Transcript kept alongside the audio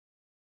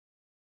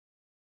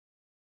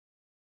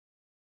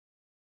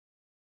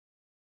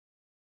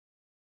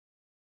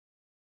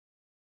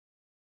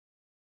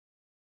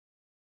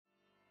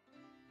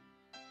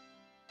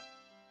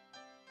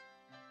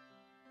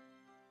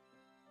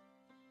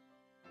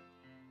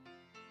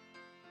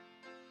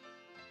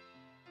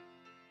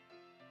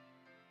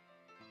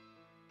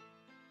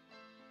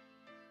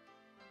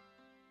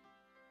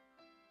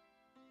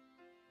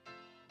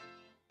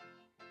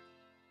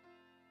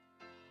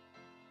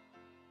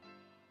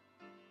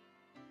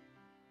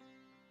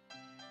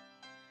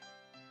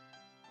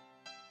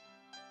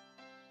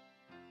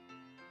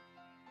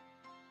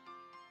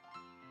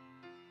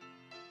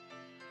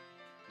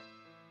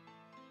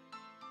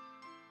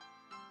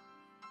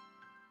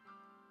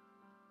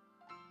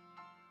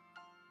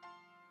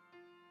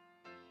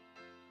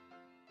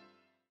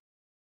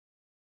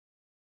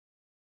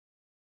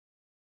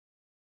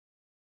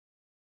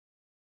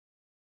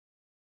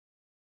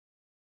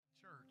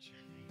church.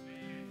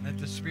 Let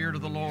the Spirit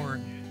of the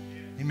Lord,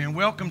 amen.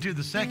 Welcome to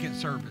the second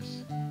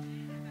service.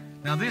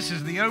 Now this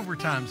is the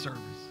overtime service.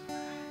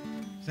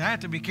 So I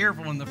have to be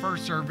careful in the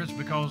first service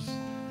because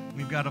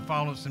we've got to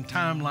follow some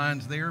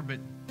timelines there, but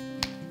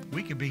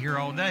we could be here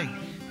all day.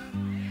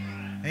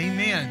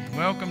 Amen.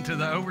 Welcome to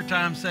the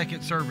overtime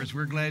second service.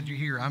 We're glad you're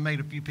here. I made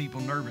a few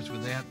people nervous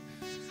with that.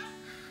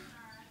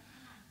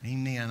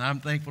 Amen. I'm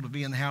thankful to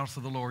be in the house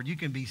of the Lord. You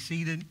can be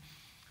seated.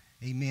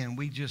 Amen.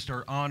 We just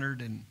are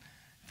honored and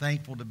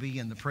thankful to be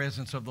in the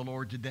presence of the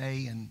Lord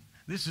today. And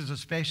this is a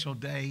special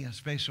day, a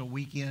special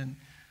weekend.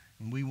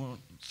 And we want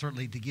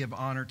certainly to give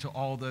honor to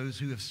all those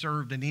who have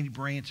served in any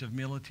branch of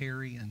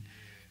military. And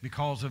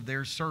because of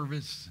their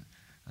service,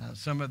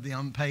 some of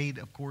them paid,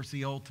 of course,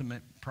 the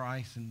ultimate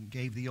price and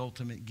gave the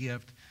ultimate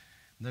gift.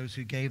 Those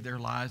who gave their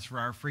lives for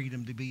our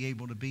freedom to be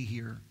able to be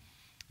here.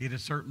 It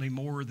is certainly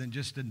more than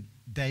just a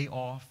day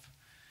off.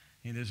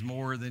 It is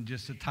more than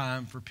just a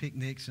time for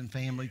picnics and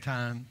family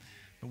time.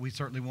 But we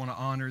certainly want to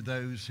honor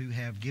those who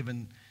have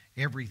given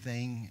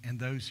everything and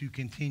those who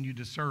continue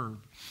to serve.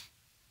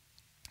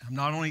 I'm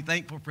not only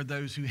thankful for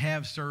those who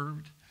have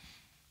served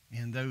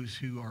and those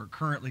who are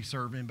currently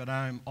serving, but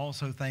I'm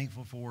also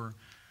thankful for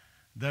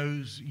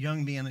those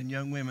young men and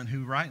young women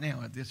who right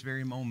now at this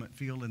very moment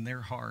feel in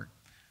their heart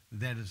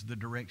that is the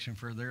direction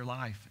for their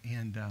life.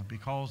 And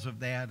because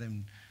of that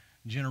and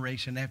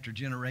generation after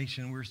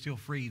generation, we're still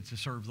free to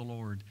serve the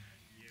Lord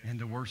and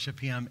to worship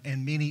Him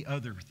and many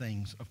other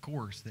things, of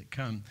course, that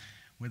come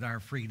with our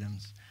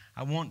freedoms.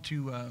 I want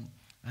to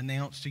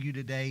announce to you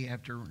today,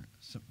 after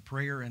some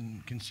prayer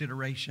and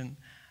consideration,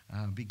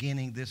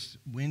 beginning this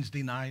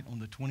Wednesday night on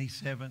the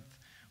 27th,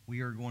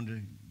 we are going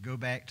to go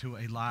back to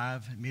a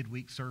live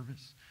midweek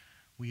service.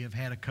 We have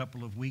had a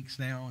couple of weeks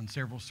now and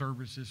several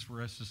services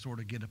for us to sort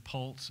of get a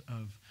pulse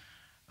of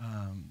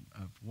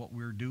what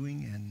we're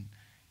doing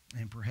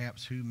and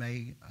perhaps who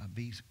may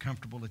be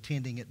comfortable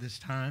attending at this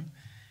time.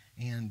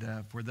 And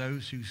for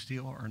those who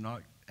still are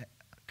not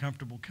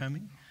comfortable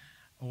coming,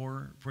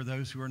 or for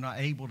those who are not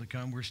able to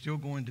come, we're still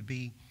going to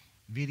be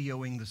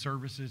videoing the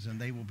services, and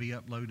they will be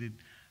uploaded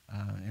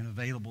and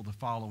available the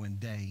following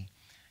day.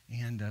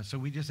 And so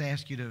we just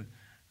ask you to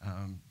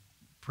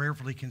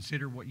prayerfully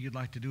consider what you'd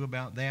like to do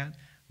about that.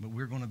 But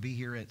we're going to be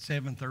here at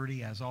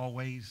 7:30 as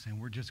always, and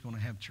we're just going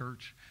to have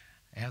church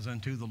as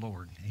unto the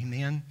Lord.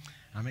 Amen.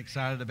 I'm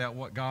excited about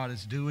what God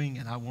is doing,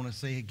 and I want to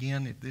say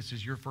again, if this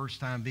is your first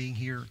time being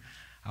here,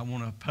 I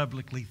want to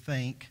publicly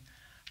thank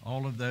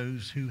all of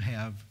those who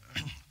have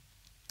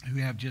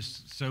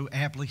just so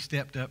aptly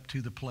stepped up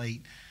to the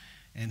plate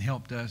and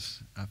helped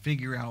us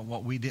figure out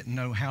what we didn't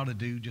know how to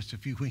do just a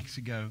few weeks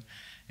ago.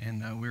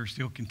 And we're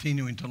still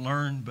continuing to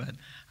learn, but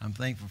I'm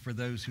thankful for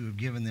those who have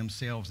given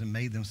themselves and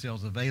made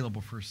themselves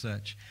available for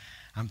such.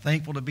 I'm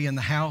thankful to be in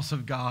the house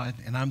of God,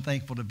 and I'm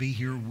thankful to be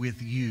here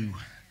with you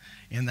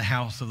in the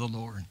house of the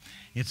Lord.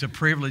 It's a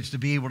privilege to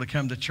be able to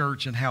come to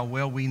church, and how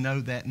well we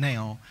know that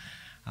now.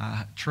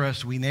 I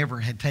trust we never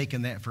had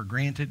taken that for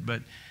granted,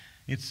 but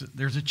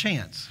there's a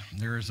chance.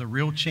 There is a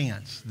real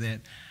chance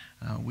that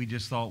we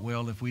just thought,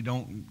 well, if we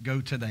don't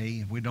go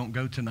today, if we don't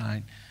go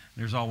tonight,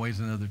 there's always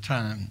another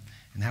time.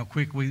 And how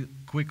quickly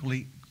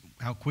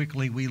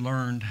we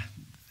learned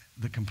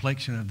the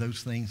complexion of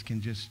those things can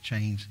just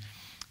change.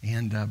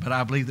 And but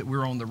I believe that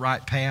we're on the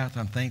right path.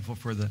 I'm thankful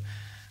for the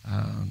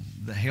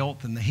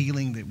health and the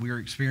healing that we're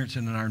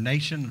experiencing in our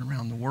nation and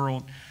around the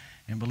world,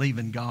 and believe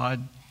in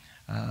God.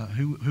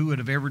 Who would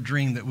have ever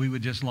dreamed that we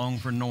would just long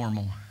for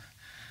normal?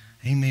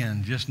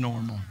 Amen, just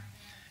normal.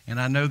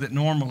 And I know that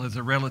normal is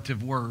a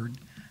relative word,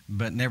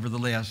 but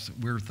nevertheless,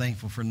 we're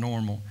thankful for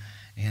normal.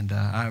 And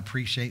I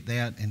appreciate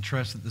that and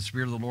trust that the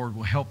Spirit of the Lord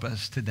will help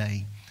us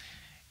today.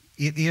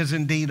 It is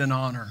indeed an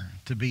honor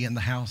to be in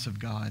the house of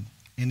God,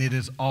 and it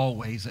is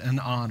always an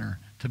honor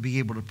to be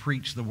able to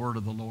preach the word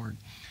of the Lord.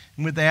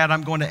 And with that,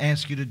 I'm going to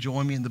ask you to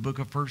join me in the book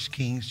of 1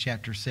 Kings,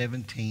 chapter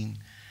 17.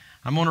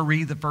 I'm going to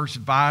read the first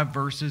 5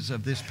 verses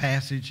of this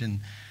passage,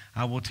 and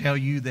I will tell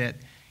you that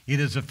it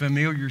is a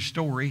familiar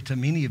story to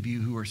many of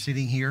you who are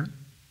sitting here.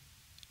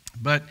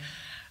 But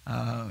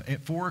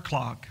at 4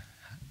 o'clock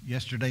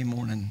yesterday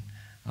morning,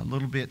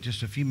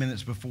 just a few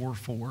minutes before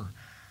 4,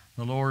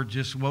 the Lord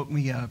just woke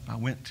me up. I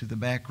went to the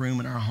back room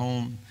in our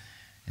home,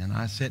 and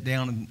I sat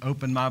down and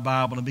opened my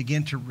Bible and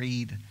began to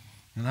read.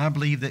 And I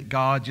believe that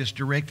God just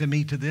directed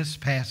me to this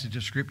passage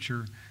of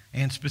Scripture,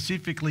 and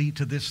specifically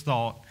to this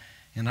thought.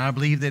 And I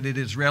believe that it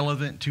is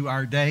relevant to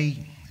our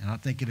day, and I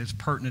think it is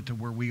pertinent to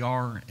where we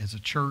are as a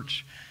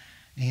church,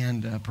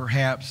 and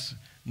perhaps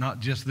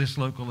not just this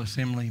local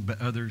assembly, but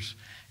others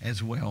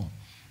as well.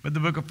 But the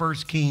book of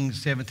 1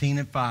 Kings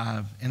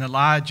 17:5, and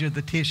Elijah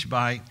the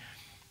Tishbite,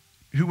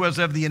 who was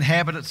of the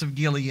inhabitants of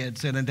Gilead,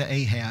 said unto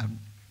Ahab,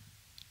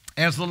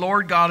 As the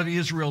Lord God of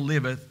Israel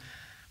liveth,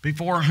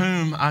 before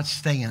whom I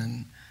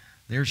stand,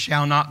 there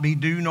shall not be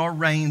dew nor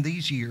rain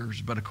these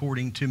years, but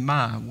according to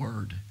my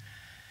word.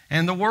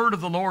 And the word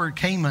of the Lord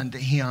came unto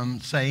him,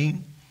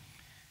 saying,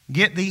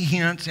 Get thee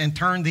hence, and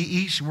turn thee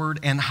eastward,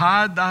 and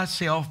hide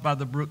thyself by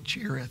the brook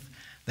Cherith,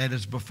 that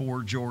is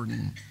before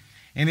Jordan.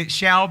 And it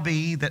shall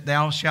be that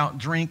thou shalt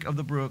drink of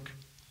the brook,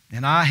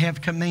 and I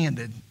have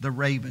commanded the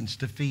ravens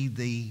to feed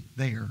thee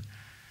there.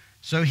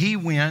 So he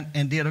went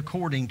and did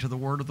according to the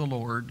word of the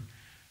Lord,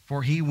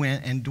 for he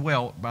went and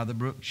dwelt by the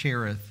brook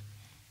Cherith,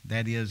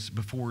 that is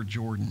before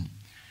Jordan.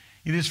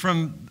 It is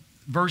from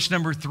verse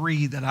number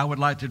 3 that I would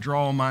like to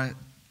draw my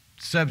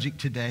subject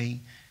today.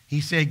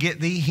 He said, get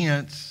thee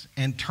hence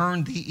and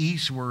turn thee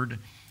eastward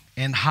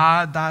and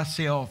hide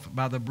thyself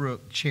by the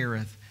brook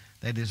Cherith,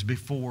 that is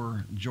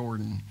before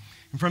Jordan.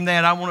 And from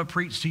that, I want to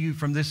preach to you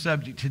from this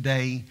subject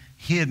today,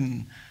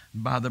 hidden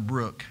by the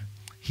brook.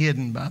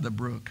 Hidden by the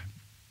brook.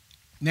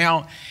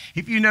 Now,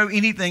 if you know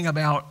anything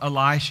about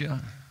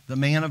Elisha, the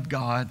man of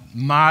God,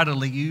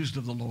 mightily used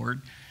of the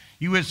Lord,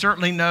 you would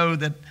certainly know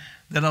that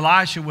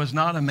Elisha was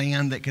not a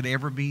man that could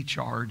ever be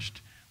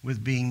charged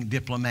with being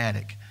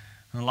diplomatic.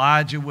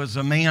 Elijah was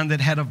a man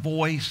that had a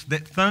voice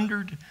that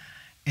thundered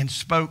and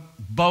spoke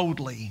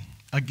boldly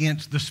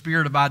against the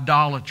spirit of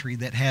idolatry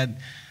that had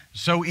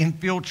so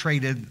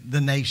infiltrated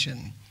the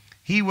nation.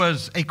 He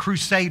was a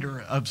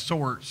crusader of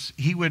sorts.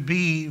 He would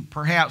be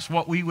perhaps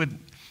what we would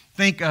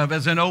think of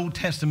as an Old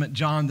Testament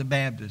John the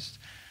Baptist.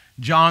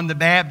 John the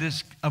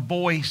Baptist, a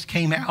voice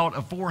came out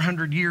of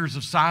 400 years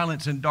of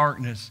silence and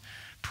darkness,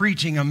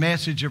 preaching a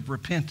message of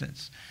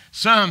repentance.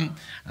 Some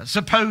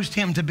supposed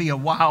him to be a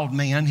wild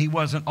man. He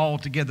wasn't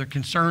altogether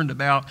concerned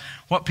about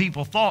what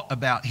people thought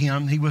about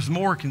him. He was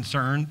more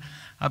concerned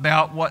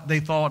about what they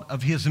thought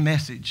of his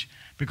message,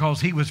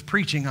 because he was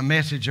preaching a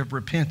message of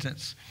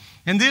repentance.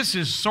 And this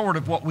is sort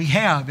of what we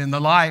have in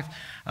the life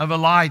of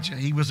Elijah.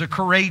 He was a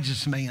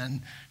courageous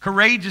man,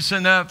 courageous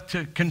enough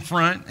to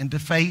confront and to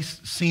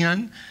face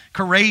sin,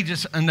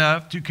 courageous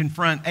enough to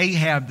confront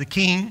Ahab the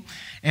king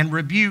and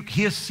rebuke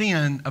his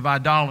sin of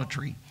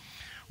idolatry.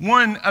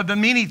 One of the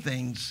many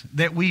things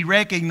that we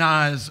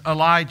recognize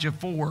Elijah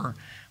for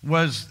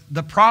was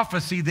the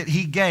prophecy that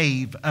he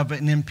gave of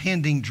an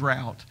impending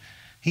drought.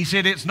 He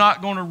said, it's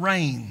not going to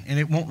rain, and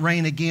it won't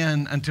rain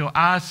again until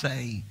I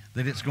say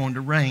that it's going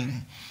to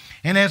rain.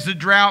 And as the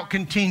drought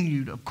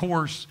continued, of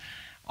course,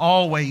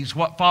 always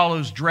what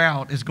follows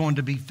drought is going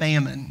to be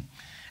famine.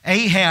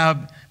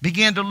 Ahab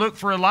began to look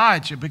for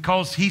Elijah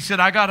because he said,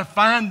 I got to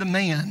find the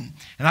man,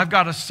 and I've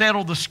got to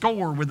settle the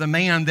score with the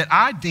man that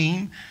I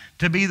deem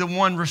to be the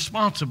one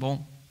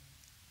responsible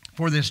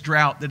for this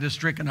drought that has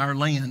stricken our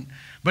land.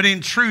 But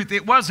in truth,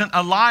 it wasn't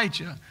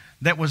Elijah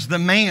that was the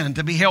man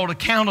to be held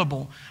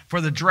accountable for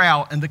the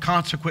drought and the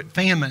consequent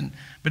famine,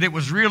 but it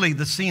was really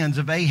the sins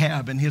of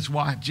Ahab and his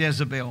wife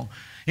Jezebel.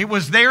 It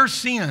was their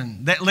sin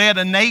that led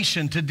a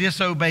nation to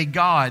disobey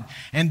God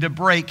and to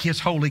break his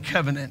holy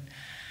covenant.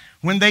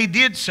 When they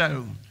did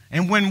so,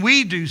 and when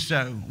we do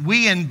so,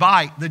 we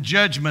invite the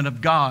judgment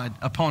of God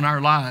upon our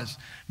lives.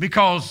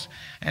 Because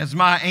as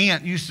my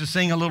aunt used to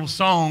sing a little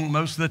song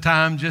most of the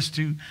time just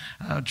to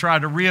try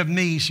to rib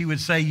me, she would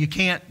say, you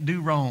can't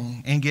do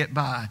wrong and get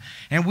by.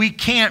 And we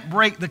can't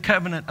break the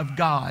covenant of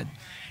God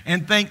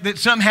and think that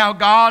somehow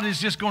God is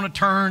just going to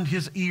turn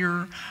his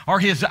ear or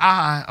his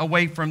eye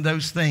away from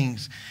those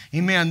things.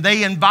 Amen.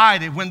 They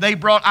invited, when they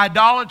brought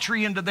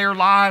idolatry into their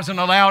lives and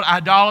allowed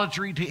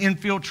idolatry to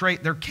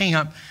infiltrate their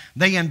camp,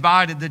 they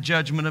invited the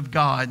judgment of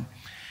God.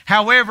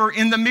 However,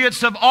 in the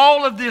midst of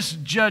all of this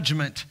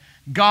judgment,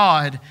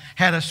 God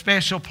had a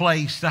special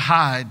place to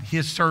hide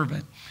his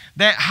servant.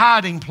 That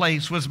hiding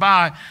place was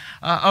by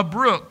a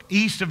brook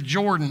east of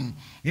Jordan.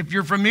 If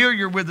you're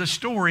familiar with the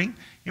story,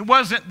 it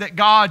wasn't that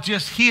God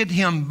just hid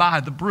him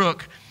by the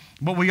brook,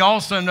 but we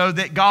also know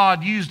that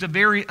God used a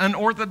very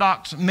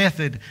unorthodox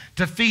method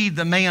to feed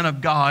the man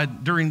of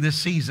God during this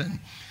season.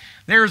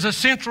 There is a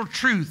central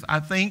truth, I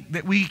think,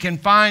 that we can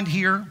find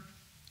here.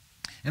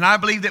 And I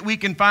believe that we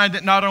can find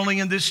it not only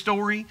in this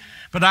story,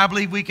 but I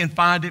believe we can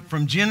find it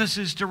from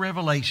Genesis to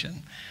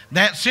Revelation.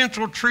 That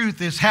central truth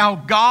is how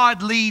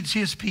God leads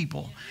his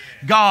people.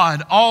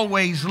 God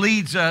always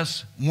leads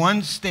us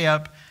one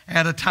step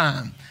at a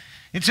time.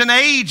 It's an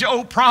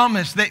age-old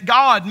promise that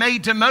God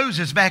made to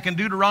Moses back in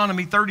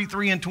Deuteronomy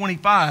 33 and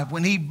 25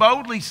 when he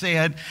boldly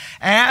said,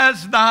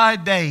 as thy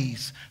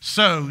days,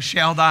 so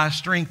shall thy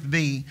strength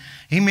be.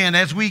 Amen.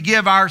 As we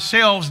give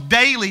ourselves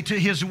daily to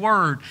his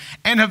word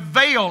and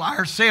avail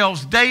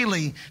ourselves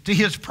daily to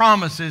his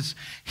promises,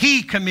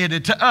 he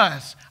committed to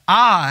us,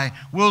 I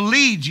will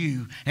lead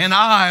you and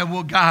I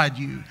will guide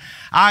you.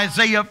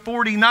 Isaiah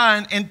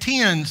 49 and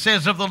 10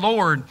 says of the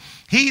Lord,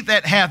 he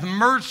that hath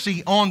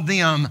mercy on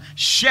them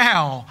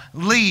shall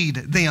lead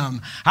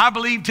them. I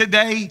believe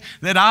today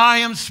that I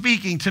am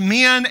speaking to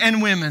men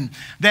and women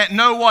that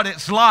know what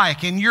it's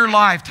like in your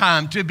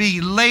lifetime to be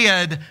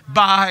led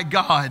by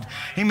God.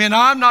 Amen.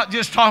 I'm not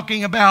just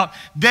talking about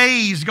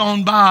days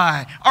gone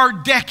by or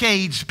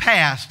decades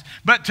past,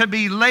 but to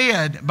be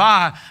led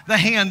by the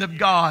hand of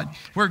God,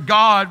 where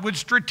God would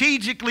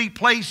strategically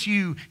place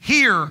you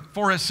here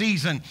for a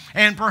season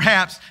and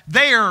perhaps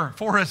there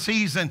for a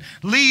season,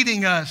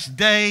 leading us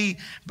day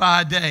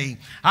by day.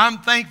 I'm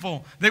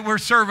thankful that we're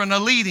serving a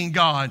leading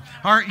God,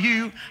 aren't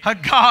you? A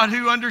God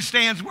who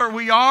understands where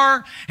we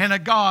are and a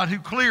God who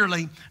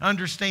clearly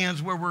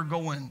understands where we're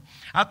going.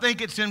 I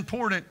think it's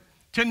important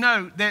to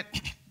note that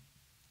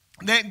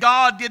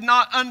God did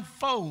not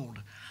unfold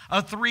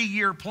a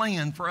 3-year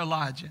plan for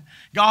Elijah.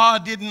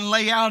 God didn't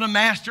lay out a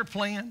master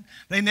plan.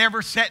 They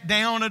never sat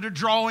down at a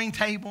drawing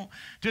table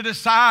to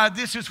decide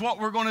this is what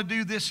we're going to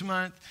do this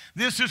month.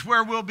 This is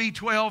where we'll be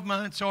 12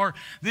 months, or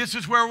this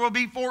is where we'll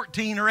be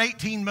 14 or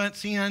 18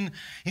 months in.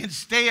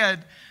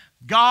 Instead,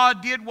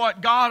 God did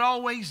what God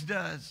always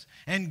does,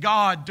 and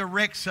God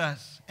directs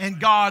us,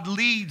 and God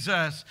leads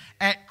us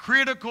at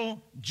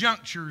critical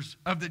junctures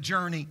of the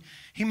journey.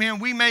 Amen.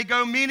 We may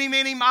go many,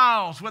 many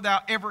miles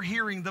without ever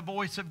hearing the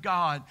voice of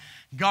God.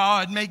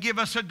 God may give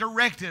us a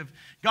directive.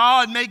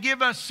 God may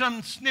give us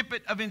some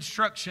snippet of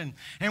instruction.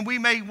 And we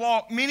may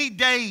walk many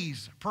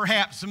days,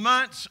 perhaps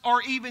months,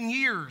 or even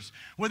years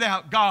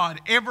without God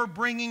ever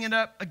bringing it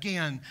up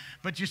again.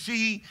 But you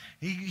see,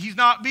 He's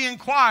not being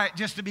quiet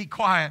just to be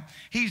quiet.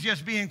 He's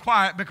just being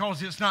quiet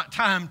because it's not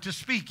time to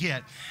speak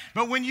yet.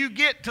 But when you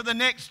get to the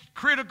next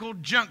critical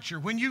juncture,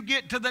 when you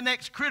get to the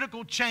next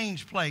critical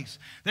change place,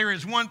 there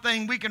is one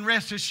thing we can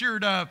rest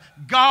assured of: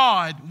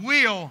 God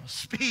will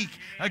speak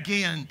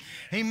again.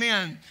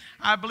 Amen.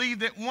 I believe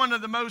that one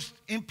of the most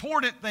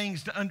important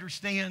things to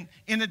understand,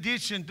 in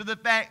addition to the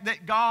fact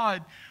that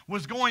God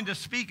was going to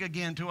speak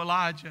again to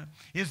Elijah,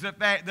 is the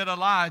fact that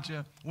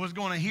Elijah was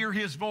going to hear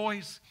his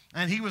voice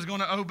and he was going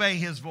to obey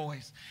his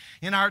voice.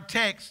 In our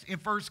text in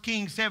 1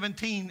 Kings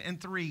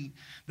 17:3,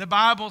 the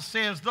Bible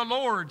says, "The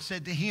Lord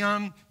said to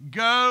him,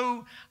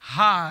 'Go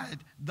hide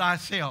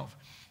thyself.'"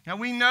 Now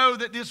we know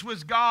that this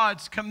was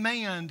God's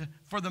command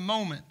for the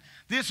moment.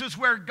 This is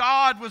where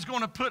God was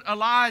going to put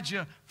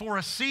Elijah for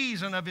a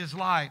season of his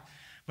life.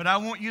 But I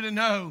want you to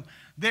know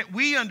that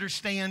we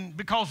understand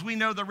because we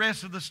know the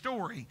rest of the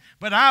story.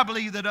 But I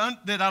believe that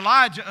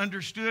Elijah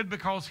understood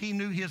because he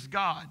knew his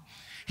God.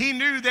 He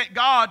knew that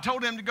God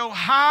told him to go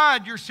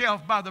hide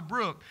yourself by the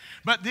brook.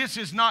 But this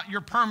is not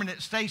your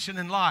permanent station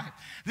in life.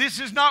 This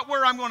is not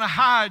where I'm going to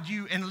hide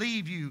you and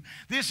leave you.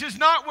 This is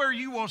not where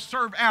you will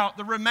serve out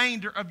the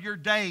remainder of your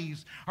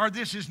days. Or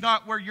this is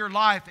not where your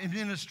life and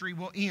ministry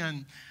will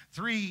end.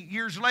 3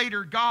 years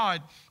later,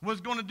 God was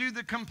going to do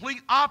the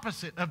complete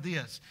opposite of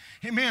this.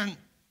 Amen.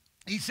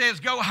 He says,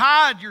 "Go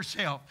hide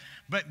yourself."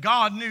 But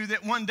God knew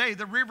that one day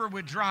the river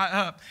would dry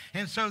up.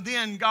 And so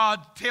then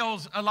God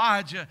tells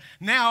Elijah,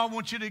 "Now I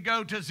want you to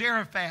go to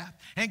Zarephath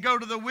and go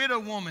to the widow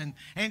woman,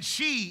 and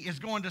she is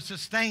going to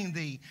sustain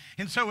thee."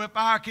 And so if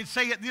I could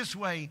say it this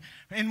way,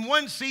 in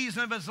one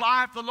season of his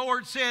life, the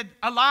Lord said,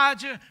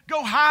 "Elijah,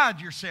 go hide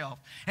yourself."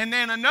 And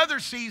then another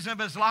season of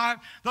his life,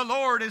 the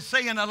Lord is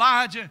saying,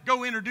 "Elijah,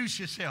 go introduce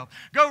yourself.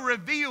 Go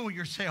reveal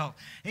yourself."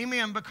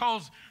 Amen.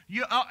 Because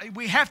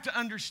we have to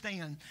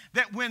understand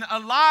that when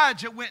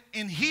Elijah went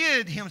and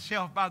hid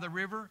himself by the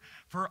river,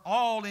 for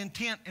all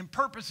intent and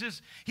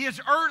purposes,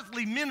 his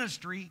earthly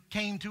ministry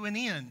came to an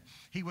end.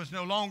 He was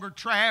no longer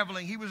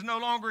traveling. He was no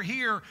longer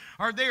here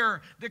or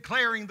there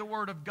declaring the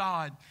word of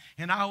God.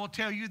 And I will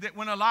tell you that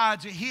when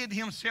Elijah hid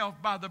himself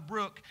by the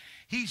brook,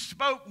 he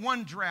spoke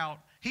one drought.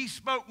 He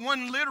spoke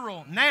one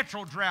literal,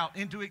 natural drought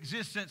into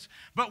existence.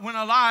 But when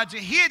Elijah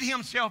hid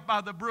himself by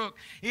the brook,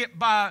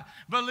 by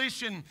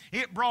volition,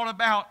 it brought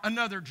about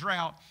another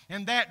drought.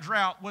 And that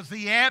drought was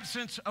the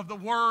absence of the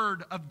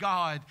word of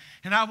God.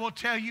 And I will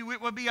tell you,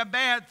 it would be a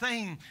bad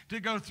thing to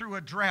go through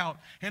a drought.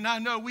 And I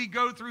know we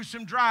go through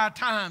some dry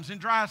times and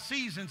dry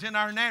seasons in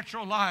our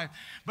natural life.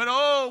 But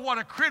oh, what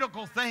a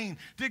critical thing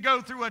to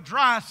go through a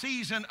dry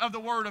season of the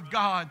word of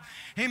God.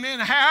 Amen.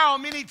 How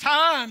many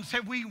times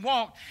have we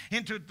walked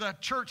into the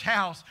church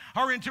house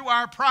or into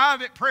our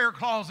private prayer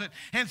closet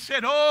and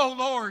said, "Oh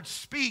Lord,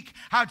 speak.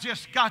 I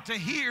just got to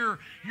hear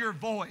your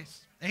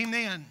voice."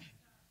 Amen.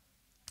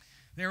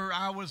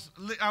 I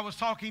was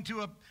talking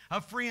to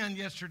a friend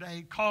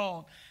yesterday,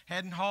 called,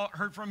 hadn't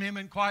heard from him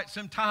in quite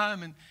some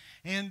time,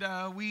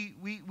 and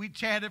we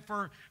chatted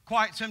for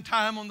quite some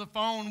time on the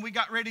phone. We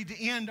got ready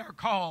to end our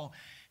call.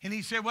 And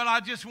he said, "Well,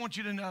 I just want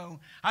you to know,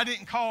 I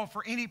didn't call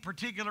for any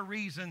particular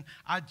reason.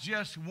 I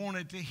just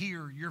wanted to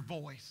hear your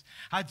voice.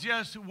 I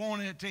just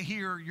wanted to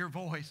hear your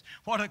voice."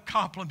 What a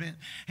compliment.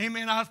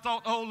 Amen. I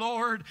thought, oh,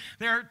 Lord,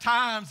 there are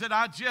times that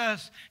I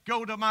just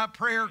go to my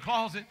prayer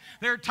closet.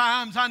 There are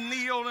times I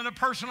kneel in a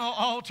personal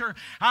altar.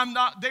 I'm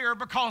not there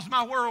because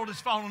my world is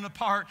falling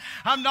apart.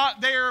 I'm not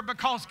there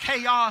because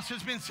chaos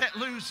has been set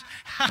loose.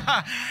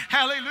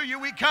 Hallelujah.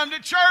 We come to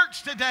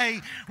church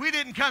today. We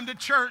didn't come to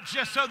church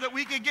just so that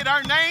we could get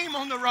our name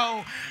on the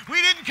roll.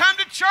 We didn't come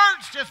to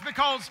church just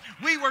because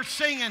we were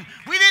singing.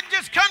 We didn't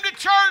just come to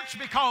church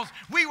because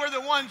we were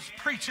the ones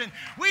preaching.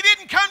 We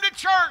didn't come to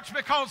church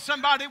because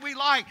somebody we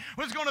like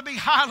was going to be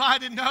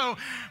highlighted. No.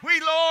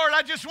 Lord,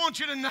 I just want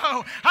you to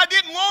know, I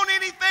didn't want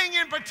anything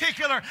in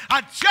particular.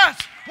 I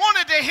just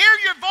wanted to hear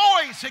your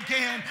voice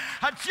again.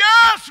 I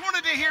just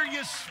wanted to hear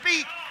you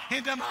speak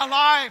into my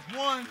life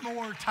one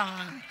more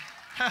time.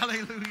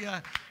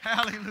 Hallelujah.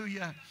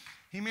 Hallelujah.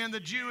 Amen. The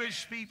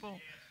Jewish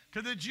people,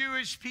 to the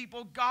Jewish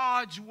people,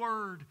 God's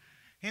word,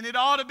 and it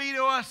ought to be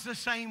to us the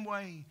same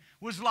way,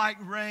 was like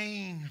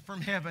rain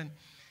from heaven.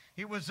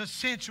 It was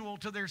essential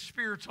to their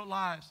spiritual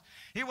lives.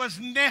 It was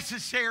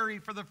necessary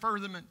for the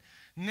furtherment.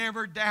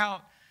 Never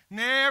doubt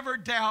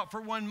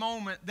for one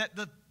moment that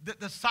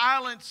the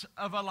silence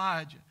of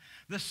Elijah,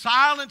 the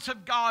silence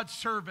of God's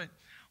servant,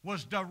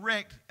 was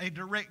a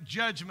direct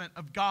judgment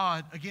of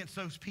God against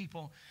those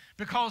people.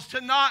 Because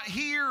to not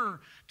hear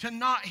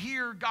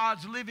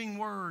God's living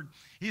word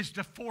is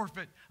to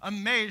forfeit a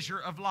measure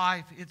of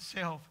life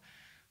itself.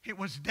 It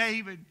was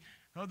David,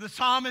 the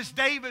psalmist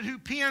David, who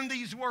penned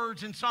these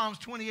words in Psalms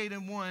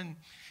 28:1.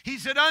 He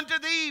said, "Unto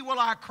thee will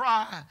I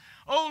cry,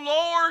 O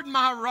Lord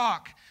my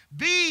rock.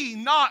 Be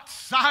not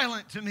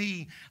silent to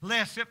me,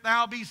 lest if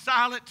thou be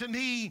silent to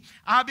me,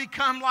 I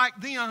become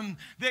like them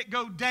that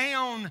go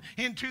down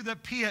into the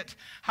pit."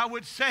 I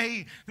would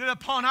say that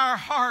upon our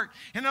heart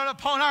and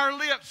upon our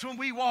lips when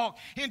we walk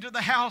into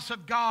the house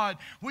of God,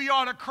 we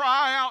ought to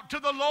cry out to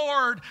the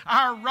Lord,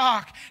 our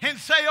rock, and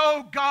say,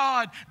 "Oh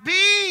God,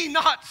 be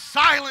not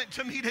silent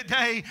to me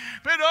today,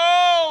 but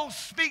oh,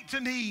 speak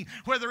to me,"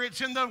 whether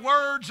it's in the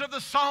words of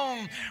the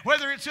song,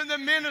 whether it's in the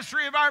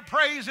ministry of our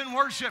praise and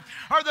worship,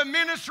 or the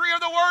ministry of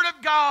the Word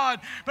of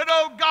God. But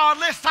oh God,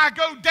 lest I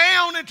go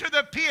down into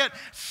the pit,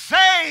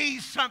 say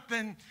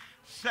something.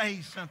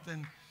 Say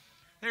something.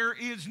 There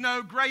is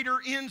no greater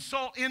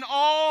insult in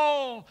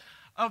all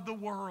of the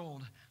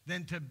world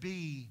than to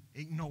be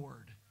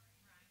ignored.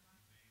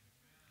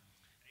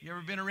 You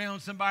ever been around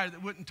somebody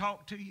that wouldn't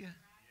talk to you?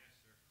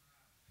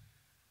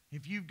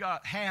 If you've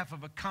got half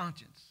of a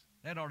conscience,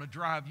 that ought to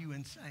drive you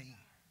insane.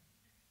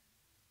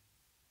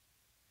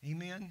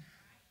 Amen?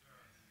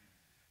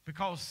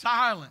 Because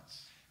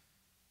silence,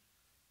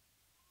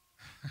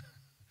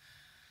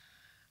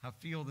 I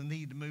feel the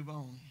need to move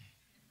on.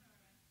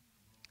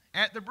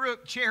 At the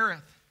brook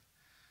Cherith,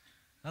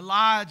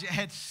 Elijah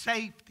had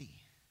safety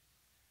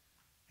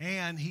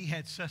and he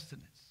had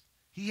sustenance.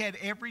 He had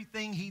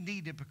everything he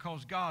needed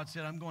because God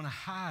said, "I'm going to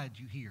hide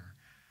you here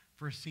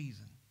for a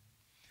season."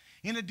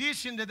 In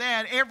addition to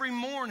that, every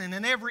morning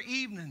and every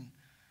evening,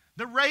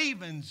 the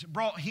ravens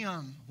brought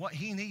him what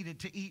he needed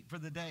to eat for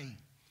the day.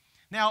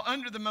 Now,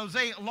 under the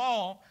Mosaic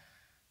law,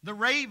 the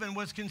raven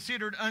was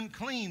considered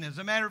unclean. As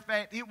a matter of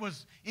fact, it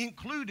was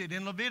included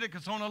in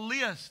Leviticus on a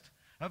list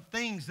of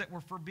things that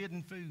were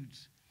forbidden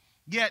foods.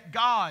 Yet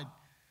God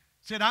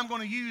said, "I'm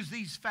going to use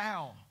these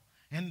fowl,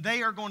 and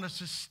they are going to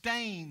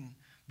sustain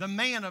the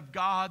man of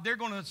God. They're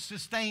going to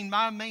sustain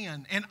my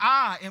man, and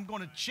I am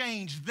going to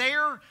change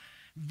their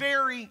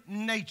very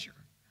nature."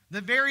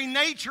 The very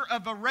nature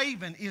of a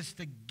raven is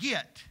to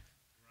get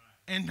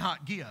and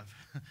not give.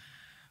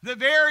 The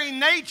very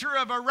nature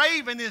of a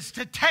raven is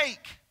to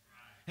take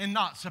and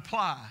not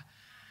supply.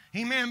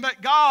 Amen.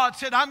 But God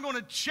said, "I'm going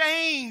to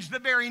change the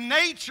very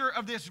nature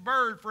of this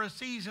bird for a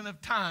season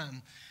of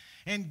time.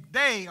 And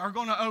they are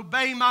going to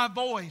obey my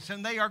voice,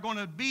 and they are going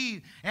to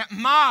be at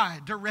my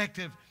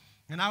directive."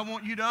 And I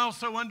want you to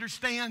also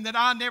understand that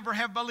I never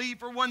have believed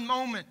for one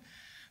moment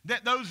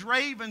that those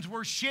ravens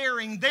were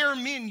sharing their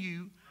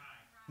menu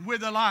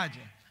with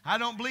Elijah. I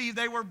don't believe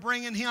they were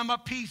bringing him a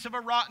piece of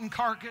a rotten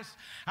carcass.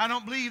 I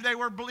don't believe they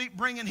were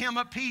bringing him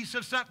a piece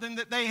of something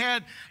that they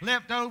had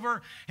left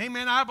over.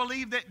 Amen. I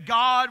believe that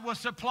God was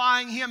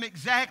supplying him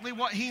exactly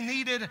what he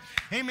needed.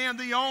 Amen.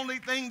 The only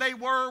thing they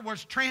were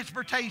was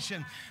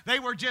transportation. They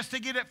were just to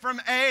get it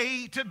from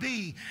A to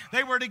B.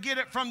 They were to get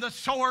it from the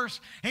source.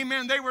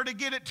 Amen. They were to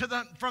get it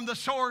from the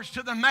source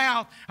to the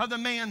mouth of the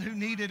man who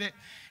needed it.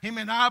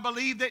 Amen. I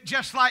believe that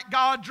just like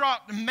God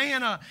dropped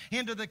manna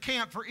into the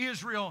camp for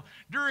Israel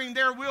during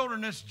their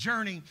wilderness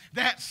journey,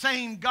 that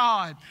same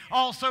God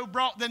also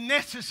brought the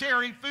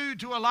necessary food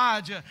to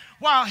Elijah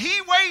while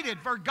he waited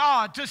for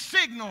God to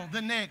signal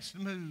the next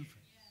move.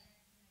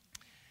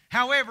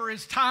 However,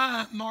 as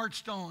time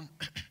marched on,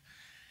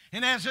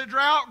 and as the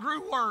drought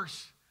grew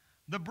worse,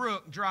 the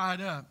brook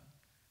dried up,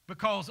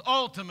 because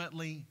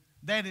ultimately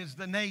that is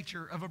the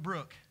nature of a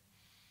brook.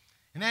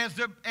 And as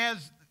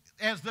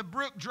the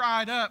brook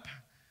dried up,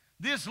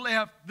 this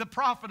left the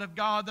prophet of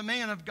God, the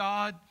man of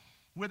God,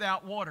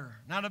 without water.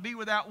 Now, to be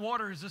without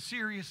water is a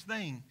serious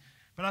thing,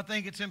 but I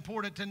think it's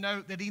important to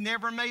note that he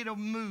never made a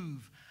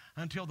move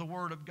until the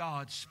word of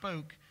God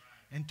spoke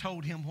and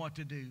told him what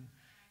to do.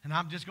 And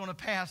I'm just going to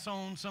pass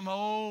on some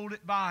old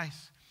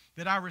advice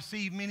that I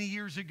received many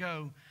years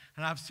ago,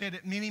 and I've said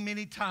it many,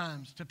 many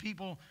times to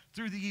people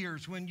through the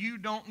years. When you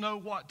don't know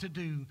what to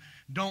do,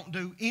 don't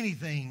do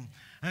anything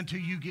until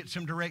you get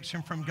some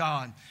direction from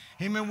God.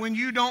 Amen. When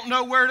you don't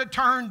know where to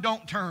turn,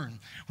 don't turn.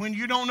 When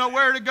you don't know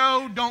where to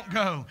go, don't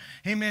go.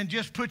 Amen.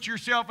 Just put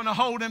yourself in a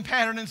holding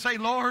pattern and say,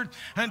 "Lord,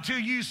 until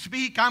you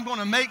speak, I'm going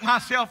to make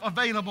myself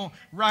available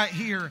right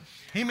here."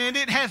 Amen.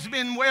 It has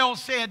been well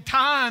said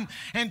time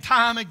and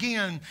time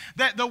again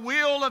that the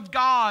will of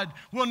God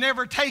will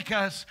never take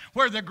us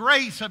where the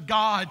grace of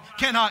God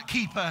cannot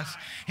keep us.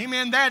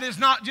 Amen. That is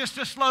not just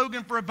a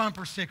slogan for a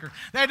bumper sticker.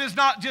 That is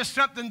not just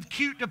something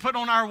cute to put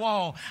on our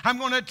wall. I'm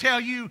going want to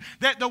tell you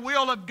that the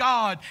will of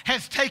God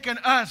has taken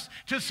us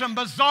to some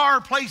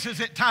bizarre places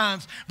at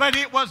times, but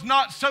it was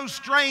not so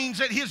strange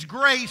that His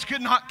grace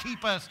could not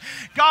keep us.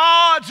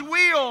 God's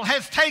will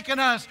has taken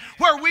us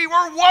where we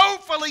were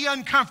woefully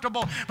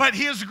uncomfortable, but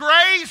His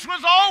grace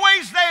was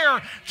always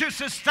there to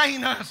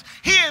sustain us.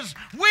 His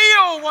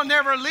will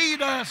never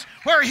lead us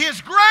where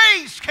His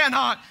grace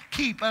cannot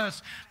keep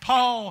us.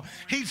 Paul,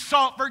 he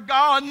sought for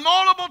God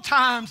multiple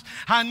times.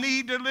 I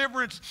need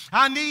deliverance.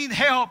 I need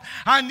help.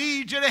 I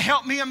need you to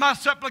help me in my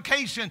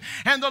supplication.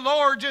 And the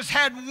Lord just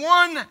had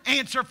one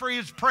answer for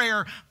his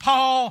prayer.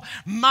 Paul,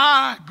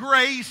 my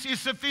grace is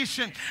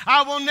sufficient.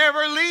 I will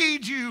never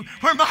lead you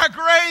where my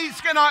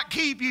grace cannot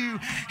keep you.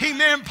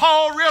 Amen.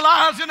 Paul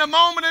realized in a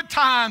moment of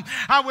time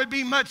I would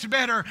be much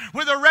better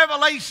with the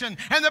revelation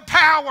and the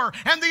power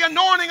and the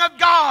anointing of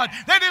God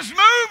that is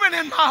moving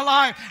in my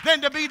life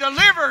than to be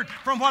delivered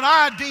from what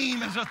I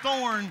deem as a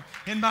thorn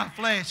in my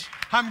flesh.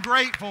 I'm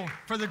grateful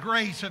for the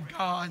grace of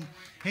God.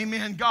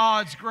 Amen.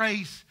 God's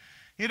grace,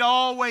 it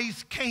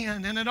always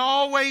can and it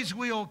always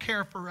will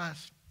care for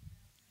us.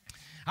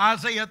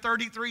 Isaiah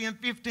 33 and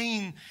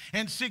 15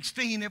 and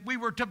 16, if we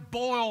were to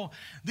boil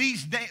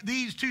these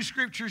two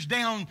scriptures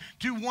down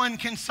to one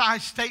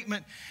concise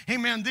statement,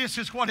 amen, this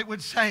is what it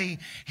would say.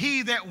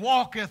 He that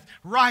walketh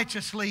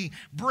righteously,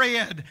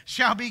 bread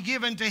shall be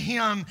given to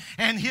him,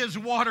 and his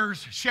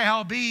waters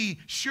shall be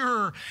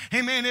sure.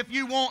 Amen. If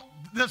you want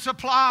the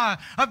supply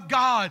of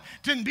God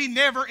to be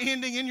never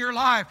ending in your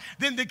life,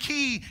 then the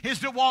key is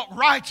to walk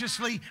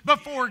righteously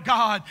before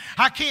God.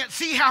 I can't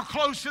see how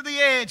close to the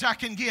edge I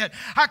can get.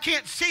 I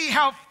can't see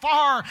how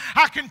far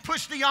I can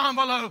push the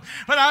envelope.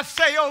 But I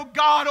say, oh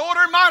God,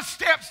 order my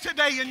steps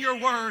today in your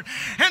word.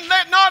 And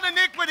let not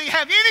iniquity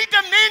have any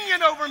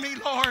dominion over me,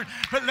 Lord.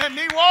 But let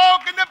me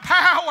walk in the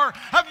power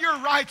of your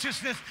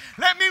righteousness.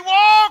 Let me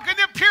walk in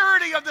the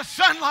purity of the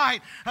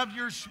sunlight of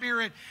your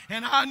spirit.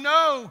 And I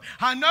know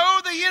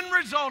the end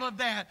result of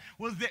that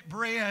was that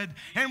bread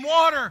and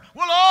water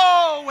will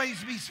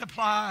always be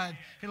supplied.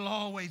 It'll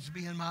always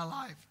be in my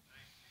life.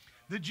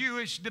 The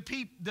Jewish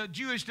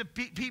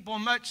people,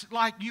 much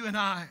like you and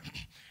I,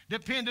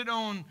 depended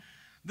on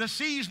the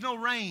seasonal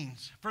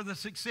rains for the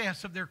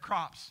success of their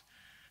crops.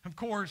 Of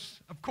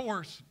course,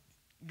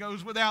 it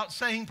goes without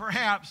saying,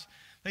 perhaps,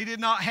 they did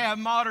not have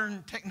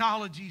modern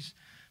technologies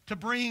to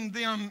bring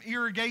them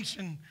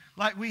irrigation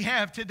like we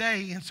have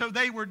today. And so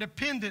they were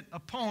dependent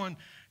upon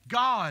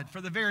God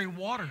for the very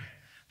water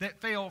that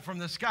fell from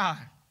the sky.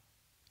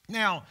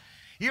 Now,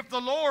 if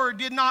the Lord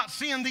did not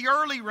send the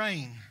early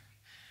rain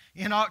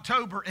in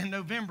October and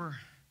November,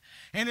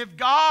 and if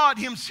God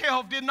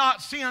himself did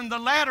not send the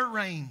latter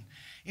rain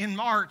in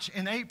March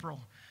and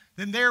April,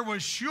 then there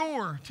was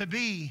sure to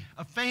be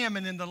a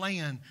famine in the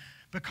land,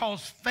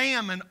 because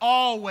famine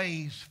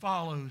always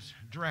follows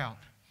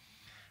drought.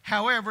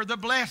 However, the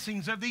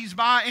blessings of these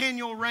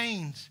biannual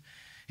rains,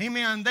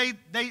 amen,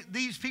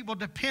 these people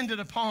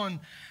depended upon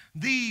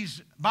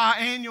these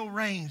biannual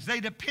rains. They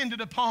depended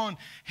upon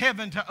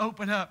heaven to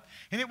open up.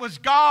 And it was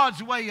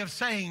God's way of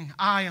saying,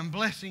 I am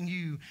blessing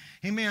you.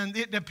 Amen.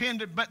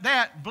 But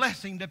that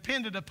blessing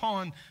depended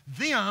upon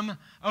them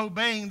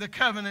obeying the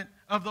covenant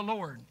of the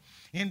Lord.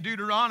 In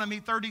Deuteronomy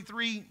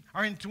 33,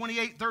 or in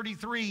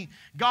 28:33,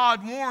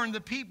 God warned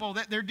the people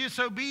that their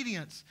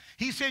disobedience,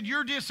 he said,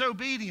 your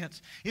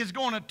disobedience is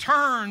going to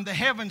turn the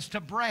heavens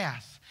to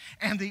brass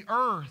and the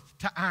earth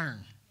to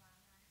iron.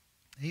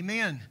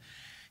 Amen.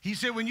 He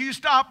said, when you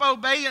stop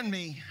obeying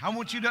me, I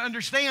want you to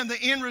understand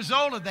the end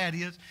result of that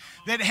is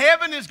that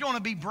heaven is going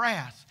to be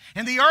brass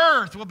and the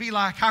earth will be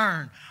like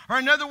iron. Or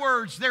in other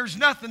words, there's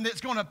nothing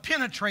that's going to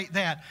penetrate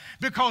that,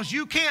 because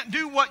you can't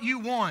do what you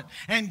want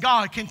and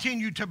God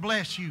continue to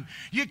bless you.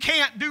 You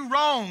can't do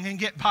wrong and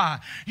get by.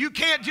 You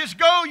can't just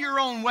go your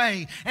own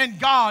way and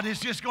God is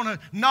just going to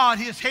nod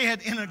his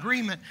head in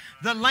agreement.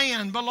 The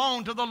land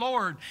belonged to the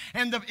Lord.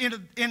 And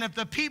if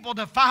the people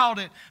defiled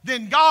it,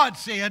 then God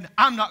said,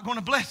 I'm not going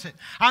to bless it.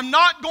 I'm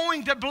not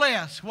going to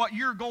bless what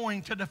you're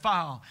going to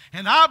defile.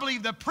 And I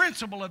believe the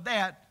principle of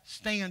that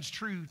stands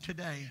true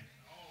today.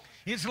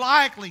 It is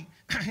likely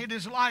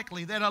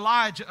that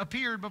Elijah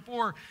appeared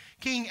before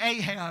King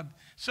Ahab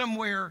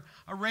somewhere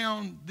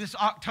around this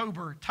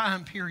October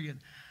time period,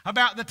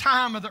 about the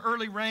time of the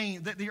early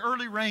rain, that the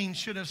early rain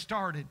should have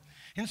started.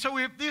 And so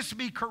if this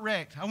be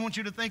correct, I want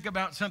you to think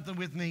about something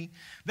with me.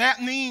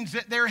 That means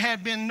that there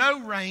had been no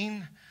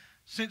rain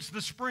since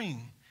the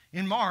spring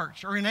in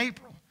March or in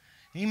April.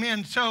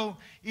 Amen. So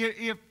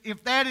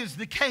if that is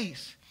the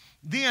case,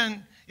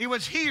 then it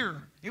was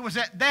here, it was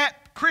at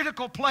that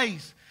critical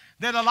place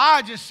that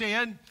Elijah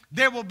said,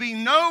 there will be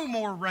no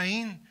more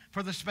rain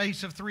for the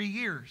space of 3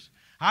 years.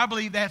 I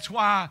believe that's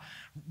why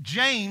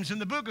James, in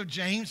the book of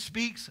James,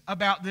 speaks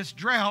about this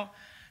drought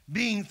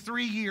being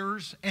 3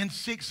 years and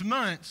 6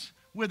 months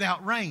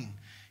without rain.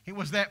 It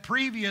was that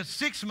previous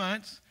 6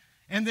 months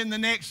and then the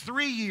next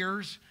 3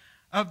 years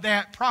of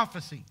that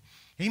prophecy.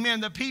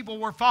 Amen. The people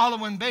were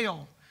following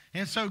Baal.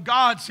 And so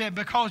God said,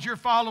 because you're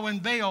following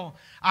Baal,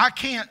 I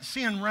can't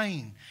send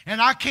rain. And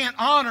I can't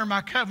honor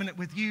my covenant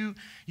with you.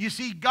 You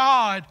see,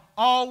 God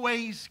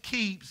always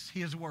keeps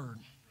his word.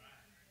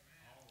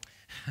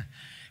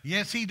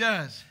 Yes, he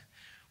does.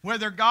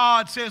 Whether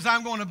God says,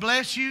 I'm going to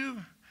bless you,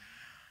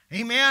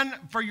 amen,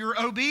 for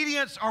your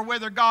obedience, or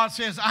whether God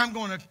says, I'm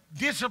going to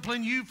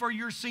discipline you for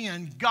your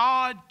sin,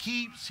 God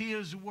keeps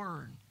his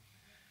word.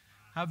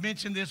 I've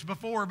mentioned this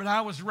before, but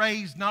I was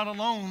raised not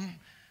alone.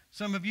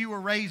 Some of you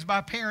were raised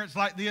by parents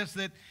like this,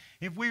 that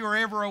if we were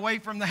ever away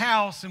from the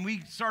house and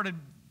we started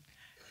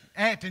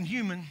acting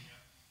human,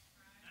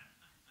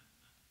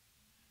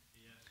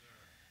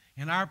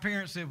 and our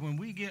parents said, when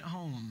we get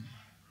home,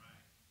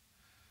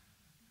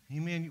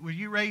 amen, were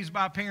you raised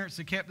by parents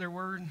that kept their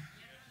word?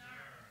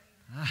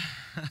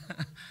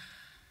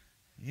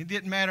 It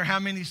didn't matter how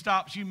many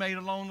stops you made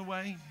along the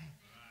way.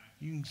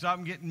 You can stop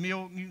and get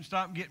milk, you can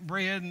stop and get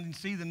bread and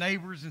see the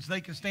neighbors, and so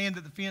they can stand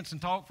at the fence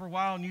and talk for a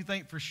while, and you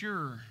think for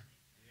sure.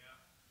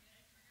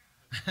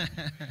 Yeah.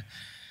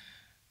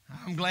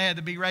 I'm glad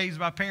to be raised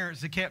by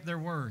parents that kept their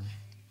word.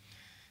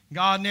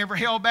 God never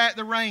held back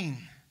the rain.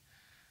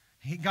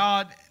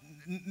 God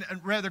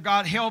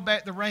held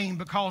back the rain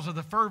because of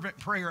the fervent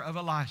prayer of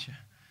Elijah.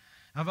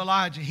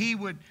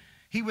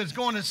 He was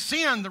going to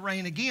send the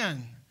rain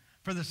again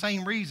for the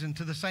same reason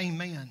to the same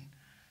man.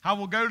 I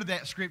will go to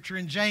that scripture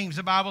in James.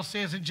 The Bible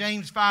says in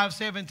James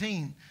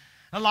 5:17,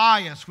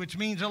 Elias, which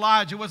means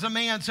Elijah, was a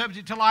man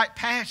subject to like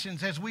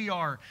passions as we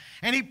are.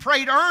 And he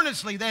prayed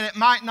earnestly that it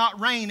might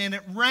not rain. And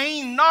it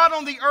rained not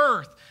on the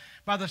earth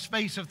by the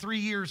space of 3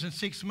 years and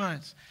 6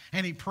 months.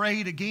 And he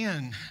prayed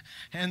again,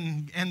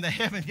 and the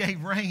heaven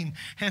gave rain,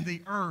 and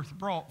the earth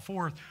brought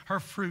forth her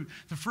fruit.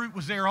 The fruit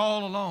was there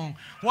all along.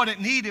 What it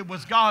needed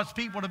was God's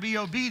people to be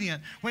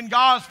obedient. When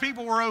God's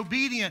people were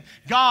obedient,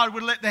 God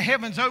would let the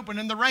heavens open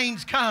and the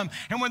rains come.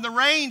 And when the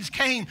rains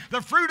came, the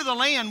fruit of the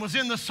land was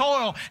in the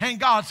soil. And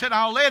God said,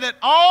 I'll let it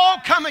all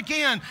come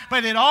again.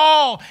 But it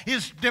all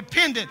is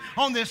dependent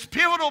on this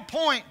pivotal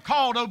point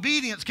called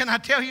obedience. Can I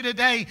tell you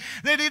today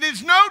that it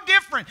is no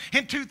different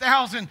in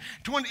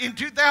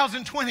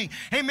 2020.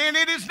 Amen.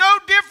 It is no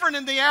different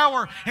in the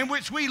hour in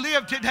which we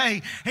live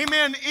today.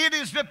 Amen. It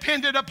is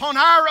dependent upon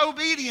our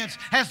obedience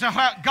as to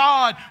what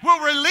God will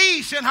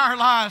release in our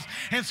lives.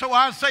 And so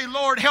I say,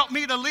 Lord, help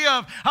me to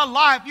live a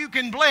life you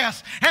can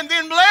bless, and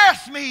then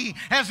bless me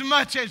as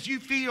much as you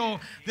feel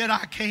that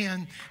I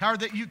can, or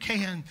that you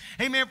can.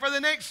 Amen. For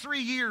the next 3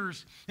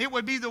 years, it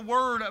would be the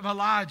word of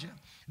Elijah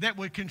that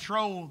would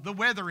control the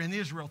weather in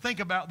Israel.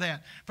 Think about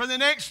that. For the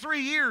next 3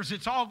 years,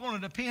 it's all going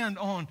to depend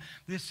on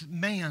this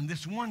man,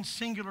 this one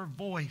singular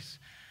voice.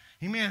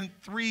 Amen.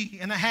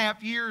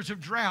 3.5 years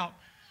of drought.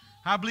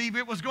 I believe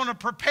it was going to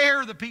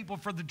prepare the people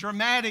for the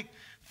dramatic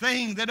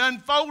thing that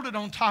unfolded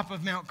on top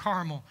of Mount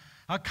Carmel.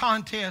 A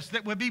contest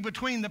that would be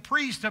between the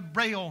priest of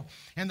Baal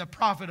and the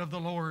prophet of the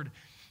Lord.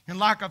 And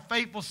like a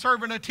faithful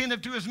servant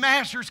attentive to his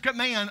master's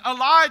command,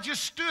 Elijah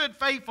stood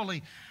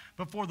faithfully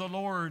before the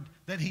Lord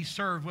that he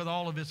served with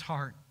all of his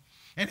heart.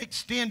 An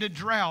extended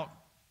drought,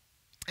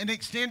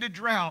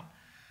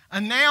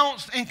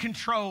 announced and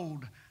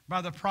controlled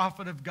by the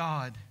prophet of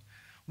God,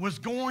 was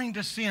going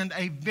to send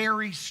a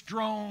very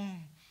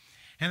strong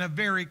and a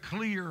very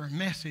clear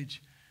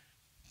message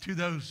to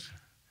those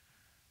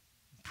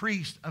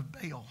priests of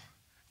Baal.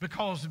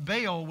 Because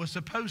Baal was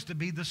supposed to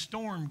be the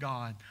storm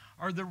god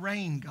or the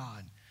rain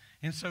god.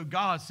 And so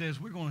God says,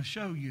 we're going to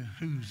show you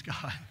who's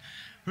God.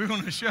 We're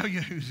going to show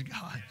you who's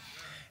God.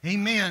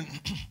 Amen.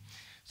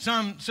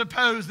 Some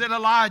suppose that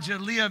Elijah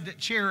lived at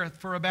Cherith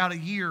for about a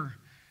year,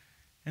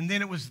 and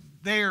then it was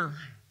there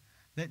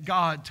that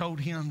God told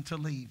him to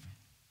leave.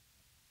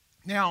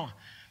 Now,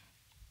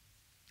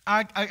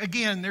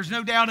 again, there's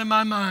no doubt in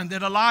my mind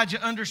that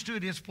Elijah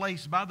understood his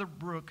place by the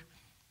brook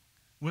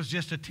was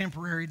just a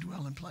temporary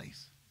dwelling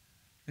place.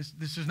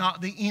 This is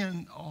not the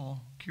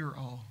end-all,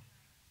 cure-all.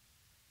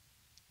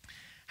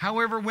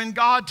 However, when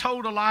God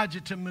told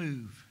Elijah to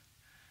move,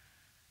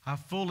 I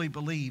fully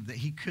believe that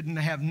he couldn't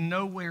have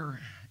nowhere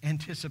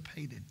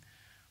anticipated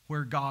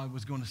where God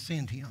was going to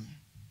send him.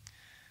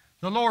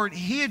 The Lord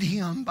hid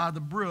him by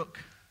the brook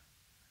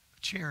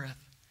of Cherith,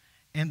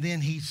 and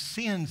then he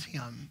sends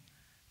him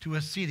to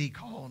a city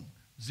called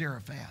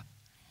Zarephath.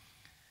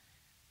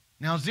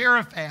 Now,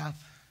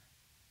 Zarephath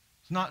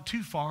is not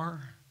too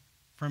far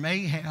from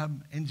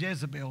Ahab and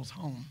Jezebel's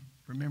home.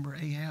 Remember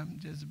Ahab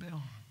and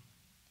Jezebel?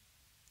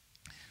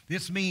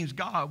 This means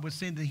God was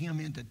sending him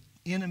into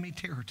enemy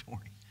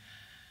territory.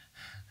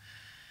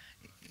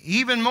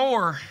 Even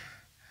more,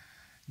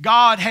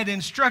 God had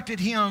instructed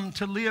him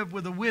to live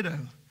with a widow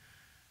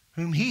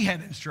whom he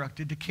had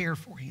instructed to care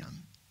for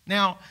him.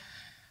 Now,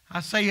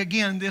 I say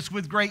again this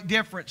with great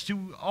deference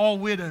to all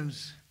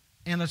widows,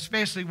 and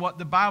especially what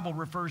the Bible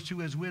refers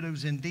to as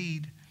widows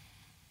indeed.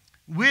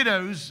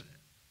 Widows,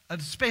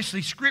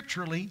 especially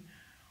scripturally,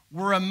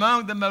 were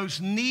among the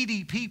most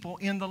needy people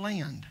in the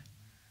land.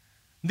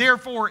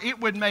 Therefore,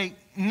 it would make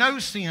no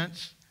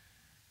sense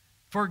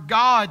for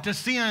God to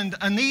send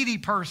a needy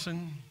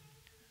person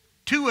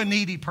to a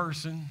needy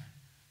person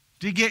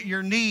to get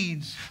your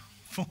needs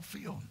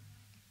fulfilled.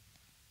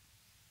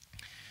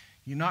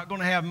 You're not going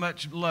to have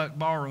much luck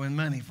borrowing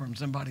money from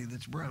somebody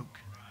that's broke.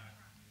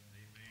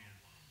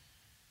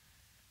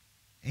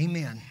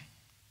 Amen.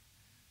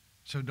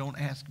 So don't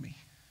ask me.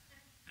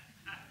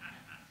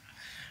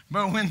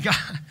 But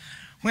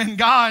when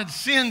God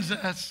sends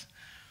us,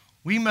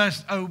 we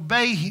must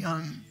obey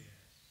Him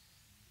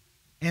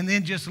and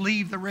then just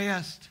leave the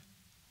rest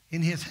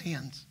in His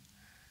hands.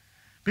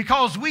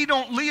 Because we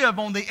don't live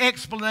on the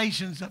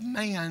explanations of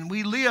man.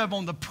 We live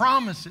on the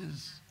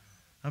promises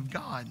of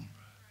God.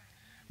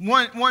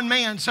 One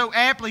man so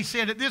aptly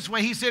said it this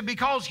way. He said,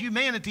 because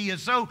humanity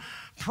is so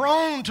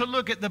prone to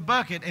look at the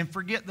bucket and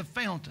forget the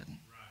fountain,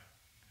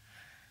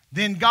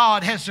 then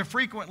God has to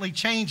frequently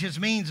change His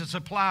means of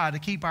supply to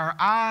keep our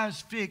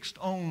eyes fixed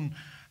on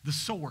the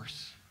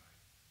source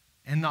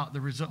and not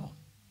the result.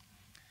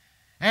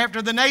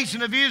 After the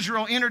nation of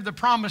Israel entered the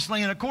promised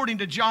land, according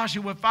to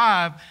Joshua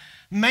 5,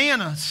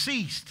 manna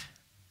ceased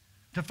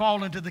to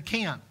fall into the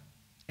camp.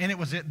 And it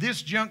was at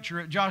this juncture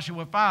at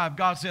Joshua 5,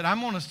 God said,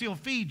 I'm going to still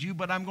feed you,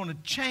 but I'm going to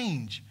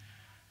change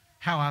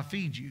how I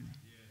feed you. Yes.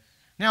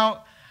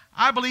 Now,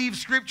 I believe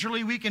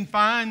scripturally we can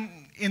find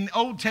in the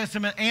Old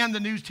Testament and the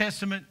New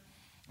Testament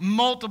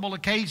multiple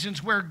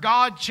occasions where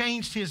God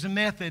changed His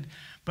method,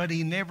 but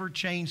He never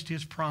changed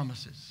His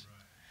promises.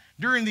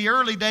 During the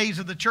early days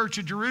of the Church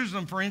of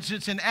Jerusalem, for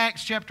instance, in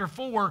Acts chapter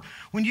 4,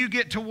 when you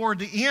get toward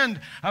the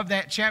end of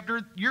that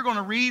chapter, you're going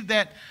to read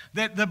that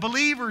the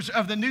believers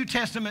of the New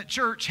Testament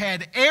church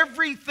had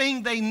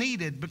everything they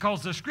needed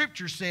because the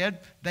Scripture said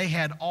they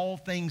had all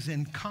things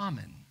in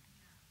common.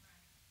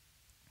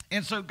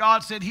 And so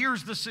God said,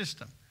 here's the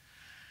system.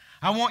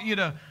 I want you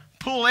to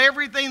pull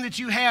everything that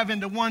you have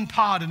into one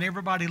pot and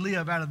everybody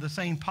live out of the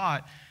same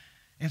pot.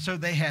 And so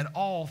they had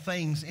all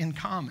things in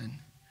common.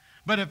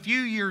 But a few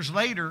years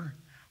later,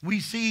 we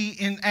see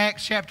in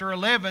Acts chapter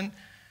 11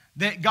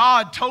 that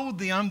God told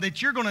them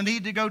that you're going to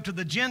need to go to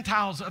the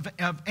Gentiles of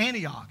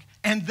Antioch,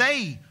 and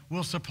they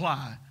will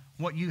supply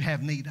what you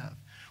have need of.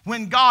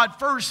 When God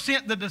first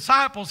sent the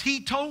disciples, He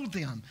told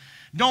them,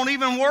 don't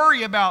even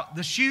worry about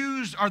the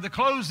shoes or the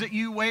clothes that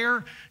you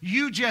wear.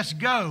 You just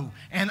go,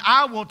 and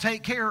I will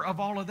take care of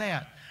all of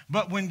that.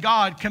 But when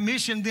God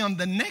commissioned them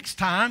the next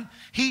time,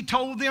 He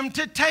told them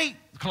to take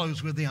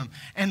clothes with them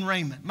and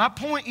raiment. My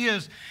point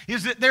is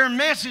that their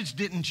message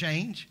didn't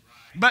change,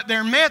 but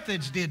their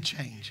methods did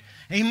change.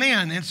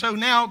 Amen. And so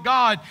now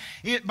God,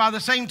 by the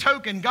same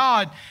token,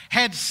 God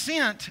had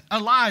sent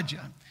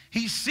Elijah.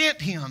 He sent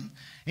him,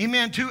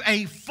 amen, to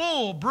a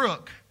full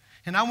brook.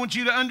 And I want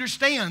you to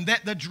understand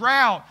that the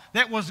drought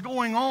that was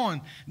going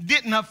on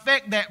didn't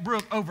affect that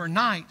brook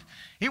overnight.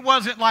 It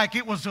wasn't like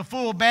it was a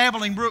full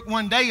babbling brook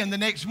one day and the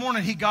next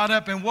morning he got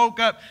up and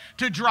woke up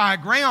to dry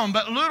ground.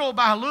 But little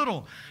by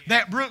little,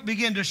 that brook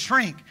began to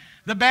shrink.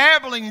 The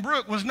babbling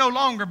brook was no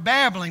longer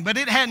babbling, but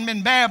it hadn't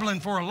been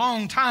babbling for a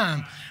long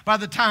time by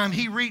the time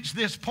he reached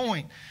this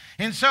point.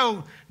 And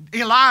so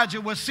Elijah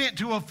was sent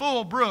to a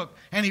full brook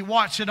and he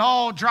watched it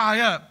all dry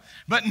up.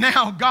 But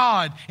now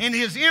God, in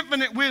His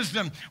infinite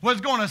wisdom, was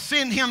going to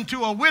send him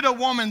to a widow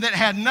woman that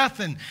had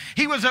nothing.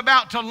 He was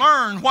about to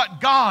learn what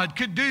God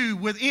could do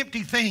with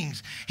empty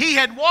things. He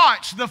had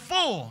watched the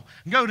full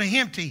go to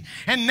empty.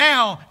 And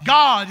now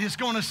God is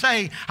going to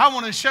say, I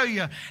want to show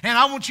you, and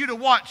I want you to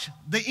watch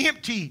the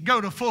empty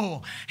go to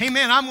full.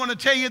 Amen. I'm going to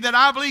tell you that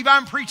I believe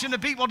I'm preaching to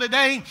people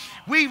today.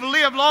 We've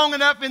lived long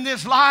enough in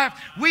this life.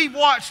 We've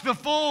watched the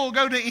full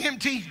go to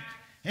empty.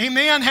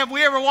 Amen. Have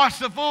we ever watched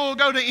the full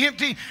go to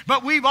empty?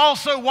 But we've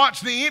also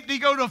watched the empty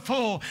go to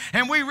full.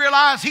 And we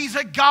realize He's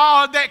a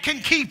God that can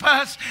keep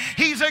us.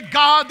 He's a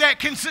God that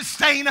can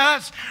sustain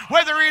us.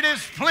 Whether it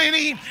is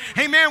plenty,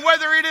 amen,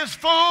 whether it is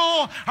full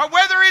or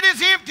whether it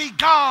is empty,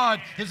 God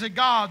is a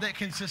God that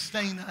can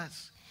sustain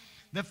us.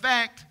 The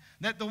fact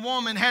that the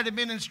woman had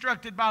been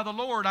instructed by the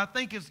Lord, I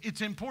think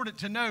it's important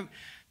to note,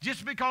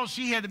 just because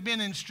she had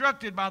been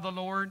instructed by the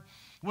Lord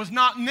was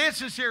not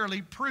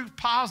necessarily proof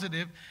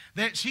positive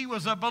that she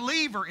was a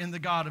believer in the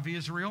God of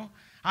Israel.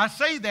 I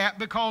say that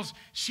because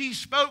she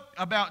spoke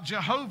about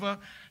Jehovah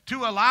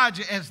to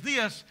Elijah as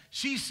this.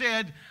 She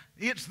said,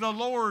 it's the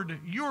Lord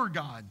your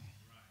God,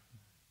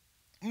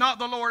 not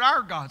the Lord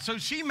our God. So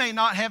she may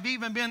not have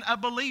even been a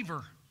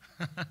believer.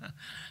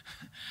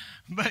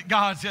 But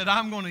God said,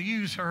 I'm going to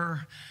use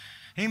her.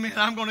 Amen.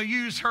 I'm going to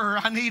use her.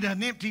 I need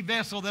an empty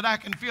vessel that I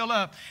can fill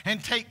up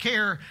and take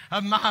care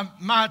of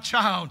my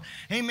child.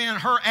 Amen.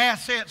 Her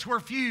assets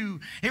were few.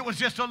 It was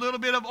just a little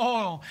bit of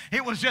oil.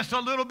 It was just a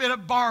little bit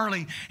of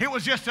barley. It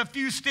was just a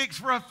few sticks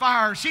for a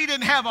fire. She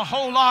didn't have a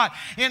whole lot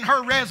in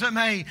her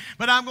resume.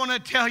 But I'm going to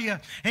tell you,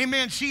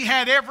 amen, she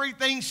had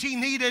everything she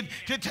needed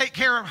to take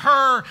care of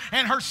her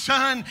and her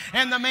son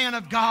and the man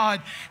of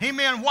God.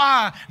 Amen.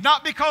 Why?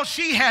 Not because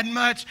she had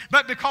much,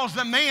 but because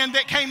the man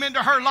that came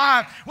into her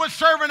life was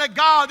serving a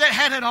God God that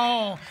had it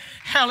all.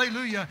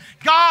 Hallelujah.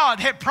 God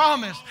had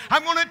promised,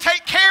 I'm going to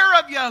take care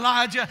of you,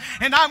 Elijah,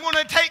 and I'm going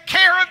to take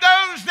care of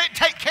those that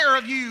take care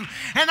of you,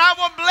 and I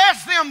will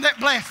bless them that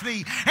bless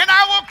thee, and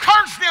I will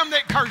curse them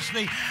that curse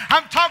thee.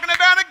 I'm talking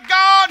about a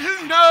God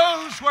who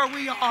knows where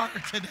we are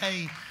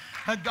today.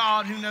 A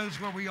God who knows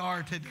where we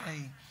are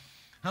today.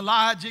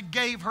 Elijah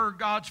gave her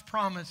God's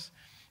promise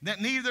that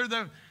neither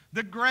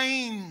the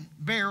grain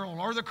barrel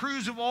or the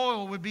cruse of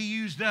oil would be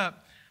used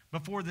up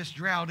before this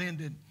drought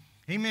ended.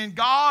 Amen.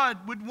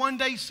 God would one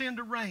day send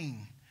a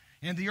rain,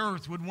 and the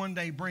earth would one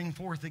day bring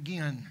forth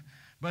again.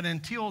 But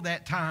until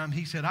that time,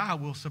 he said, I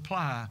will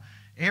supply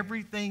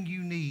everything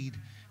you need.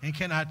 And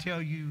can I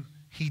tell you,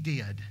 he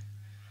did.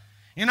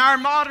 In our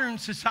modern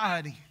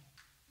society,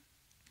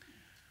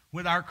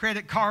 with our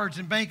credit cards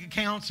and bank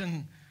accounts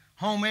and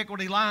home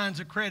equity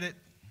lines of credit,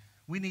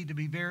 we need to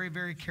be very,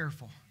 very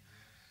careful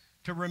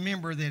to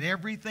remember that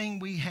everything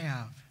we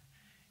have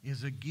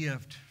is a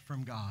gift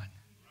from God.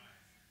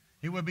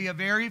 It would be a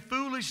very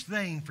foolish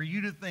thing for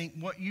you to think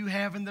what you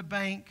have in the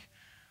bank,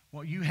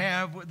 what you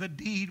have with the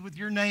deed with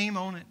your name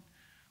on it,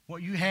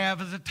 what you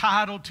have as a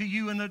title to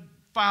you in a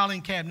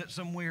filing cabinet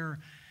somewhere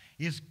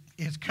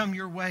has come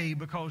your way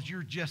because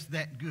you're just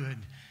that good.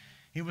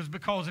 It was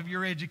because of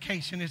your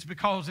education. It's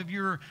because of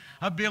your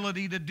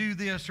ability to do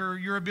this or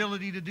your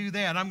ability to do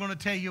that. I'm going to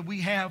tell you,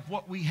 we have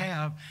what we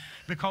have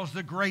because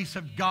the grace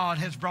of God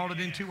has brought it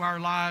into our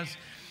lives.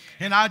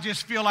 And I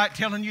just feel like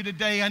telling you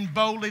today and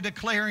boldly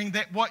declaring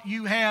that what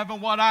you have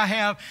and what I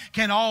have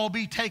can all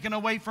be taken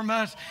away from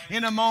us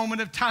in a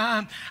moment of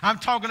time. I'm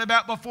talking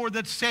about before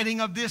the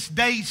setting of this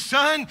day's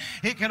sun.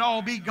 It can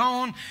all be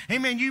gone.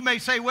 Amen. You may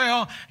say,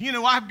 well,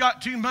 I've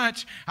got too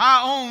much.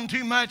 I own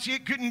too much.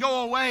 It couldn't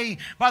go away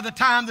by the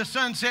time the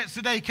sun sets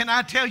today. Can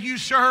I tell you,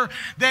 sir,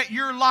 that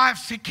your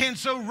life can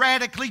so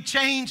radically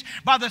change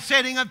by the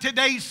setting of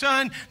today's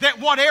sun that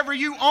whatever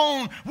you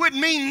own would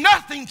mean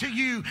nothing to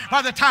you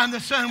by the time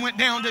the sun went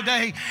down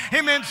today.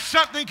 Amen.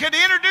 Something could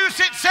introduce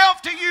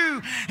itself to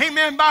you.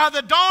 Amen. By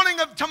the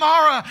dawning of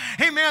tomorrow.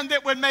 Amen.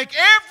 That would make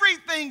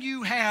everything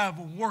you have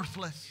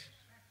worthless.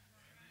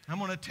 I'm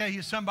going to tell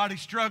you, somebody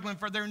struggling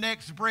for their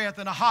next breath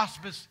in a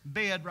hospice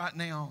bed right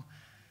now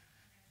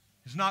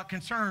is not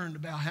concerned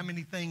about how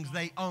many things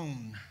they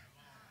own.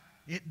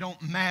 It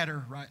don't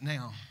matter right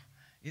now.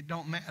 It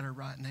don't matter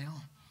right now.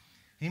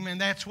 Amen.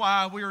 That's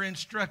why we're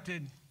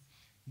instructed,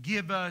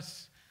 give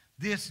us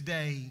this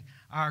day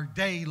our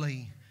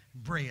daily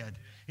bread.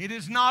 It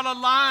is not a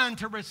line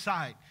to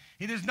recite.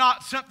 It is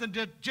not something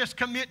to just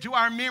commit to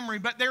our memory,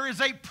 but there is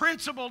a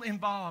principle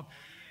involved.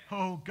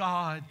 Oh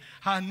God,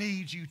 I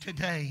need you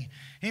today.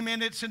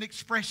 Amen. It's an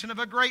expression of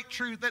a great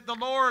truth that the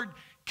Lord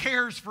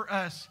cares for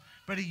us,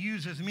 but He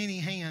uses many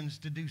hands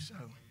to do so.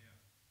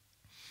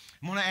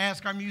 I'm going to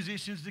ask our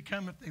musicians to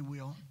come if they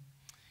will.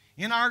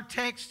 In our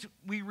text,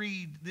 we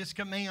read this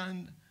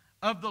command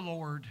of the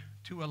Lord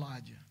to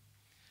Elijah.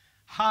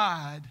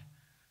 Hide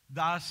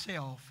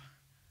thyself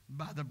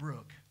by the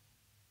brook.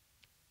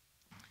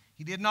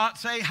 He did not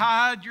say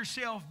hide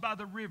yourself by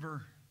the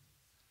river,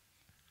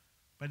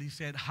 but he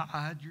said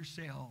hide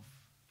yourself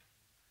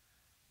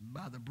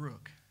by the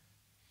brook.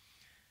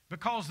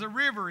 Because the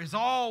river is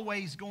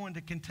always going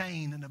to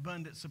contain an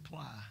abundant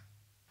supply.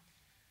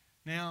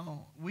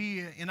 Now,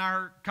 we in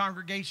our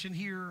congregation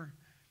here,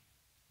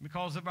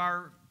 because of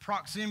our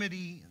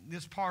proximity,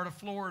 this part of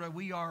Florida,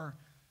 we are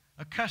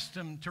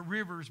accustomed to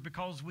rivers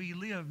because we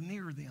live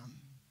near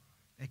them,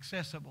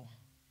 accessible.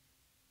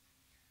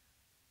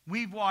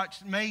 We've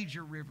watched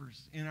major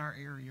rivers in our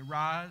area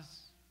rise,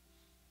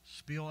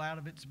 spill out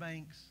of its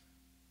banks.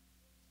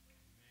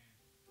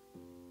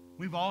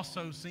 We've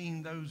also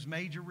seen those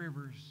major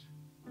rivers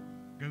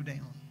go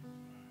down,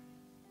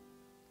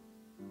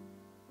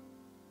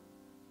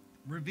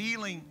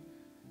 revealing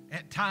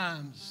at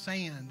times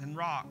sand and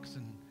rocks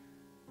and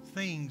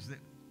things that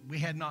we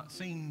had not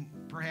seen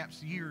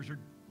perhaps years or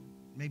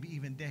maybe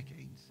even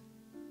decades.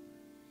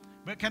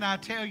 But can I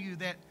tell you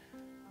that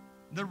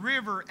the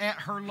river at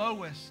her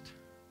lowest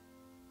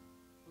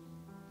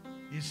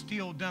is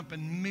still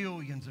dumping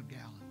millions of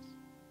gallons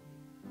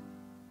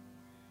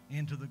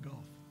into the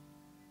Gulf.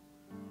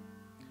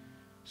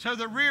 So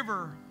the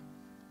river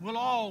will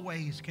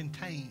always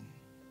contain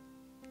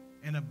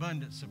an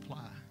abundant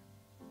supply.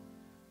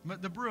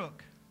 But the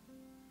brook,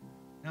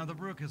 now the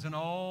brook is an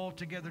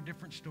altogether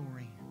different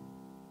story.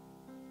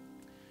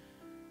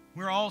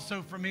 We're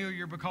also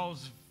familiar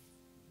because of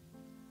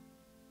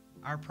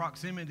our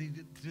proximity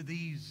to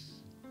these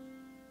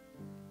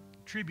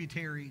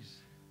tributaries,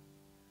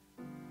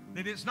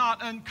 that it's not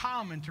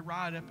uncommon to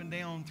ride up and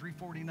down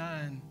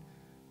 349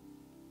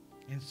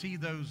 and see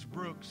those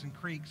brooks and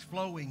creeks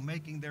flowing,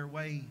 making their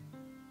way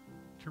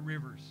to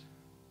rivers.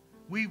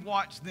 We've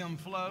watched them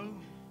flow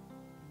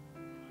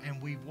and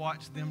we've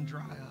watched them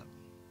dry up.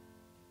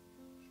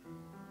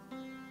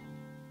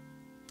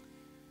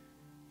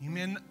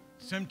 Amen.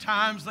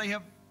 Sometimes they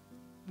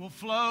will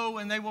flow,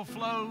 and they will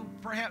flow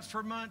perhaps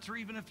for months or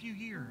even a few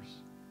years.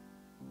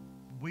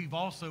 We've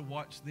also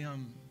watched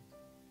them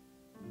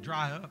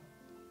dry up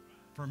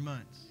for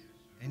months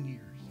and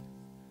years.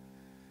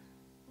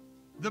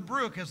 The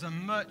Brook is a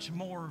much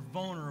more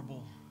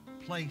vulnerable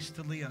place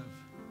to live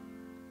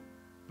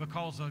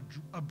because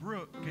a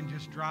brook can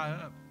just dry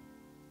up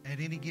at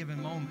any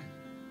given moment.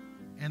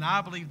 And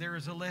I believe there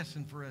is a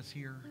lesson for us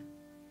here.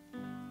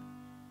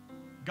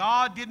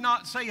 God did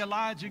not say,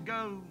 Elijah,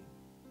 go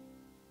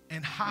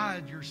and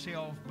hide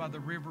yourself by the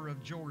river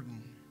of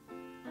Jordan.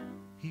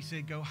 He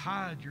said, go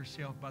hide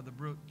yourself by the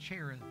brook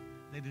Cherith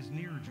that is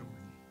near Jordan.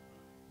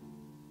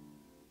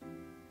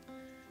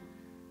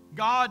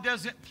 God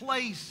doesn't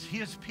place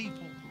his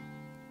people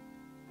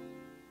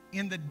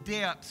in the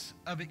depths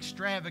of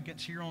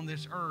extravagance here on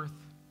this earth,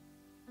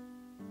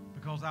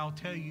 because I'll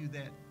tell you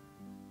that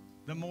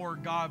the more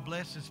God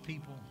blesses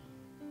people,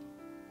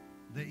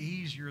 the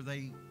easier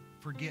they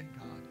forget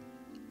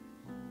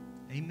God.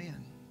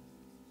 Amen.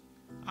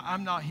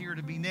 I'm not here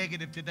to be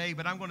negative today,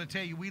 but I'm going to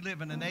tell you, we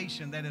live in a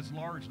nation that has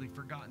largely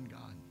forgotten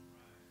God.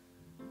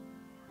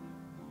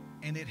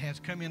 And it has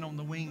come in on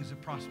the wings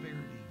of prosperity.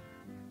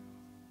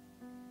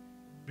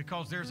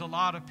 Because there's a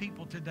lot of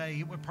people today,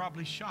 it would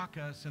probably shock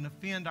us and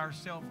offend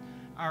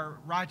our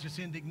righteous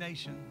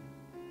indignation.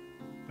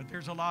 But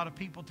there's a lot of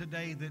people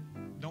today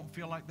that don't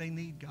feel like they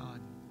need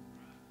God.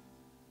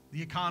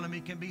 The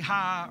economy can be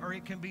high or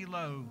it can be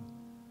low,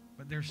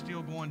 but they're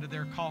still going to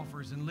their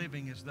coffers and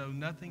living as though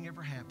nothing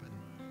ever happened.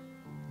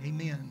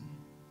 Amen.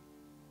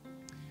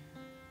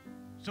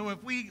 So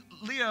if we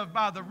live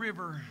by the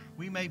river,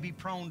 we may be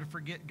prone to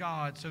forget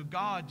God. So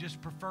God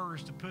just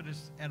prefers to put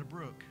us at a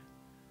brook,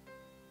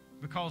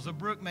 because a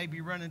brook may be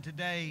running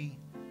today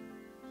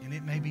and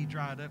it may be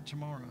dried up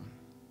tomorrow.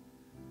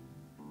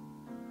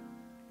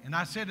 And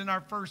I said in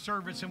our first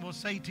service, and will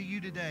say to you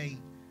today,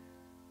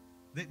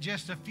 that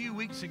just a few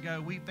weeks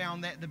ago we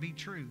found that to be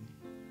true.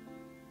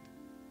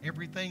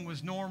 Everything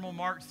was normal.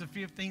 March the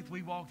 15th,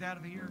 we walked out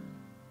of here.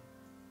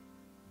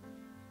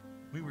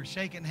 We were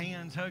shaking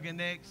hands, hugging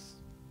necks.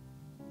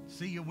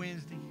 See you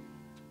Wednesday.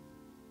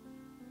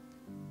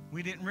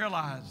 We didn't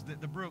realize that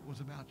the brook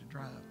was about to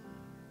dry up.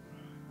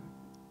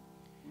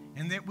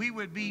 And that we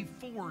would be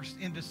forced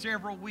into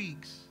several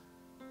weeks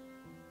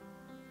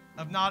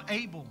of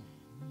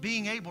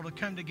being able to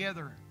come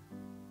together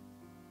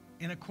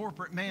in a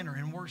corporate manner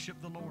and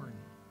worship the Lord.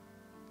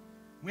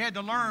 We had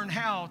to learn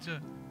how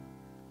to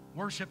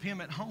worship Him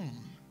at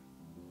home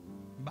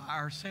by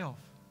ourselves.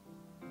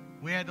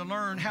 We had to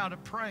learn how to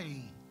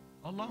pray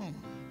alone.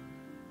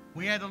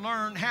 We had to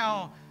learn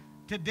how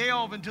to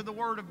delve into the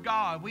Word of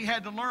God. We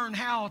had to learn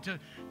how to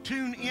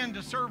tune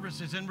into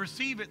services and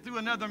receive it through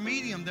another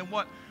medium than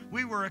what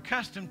we were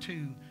accustomed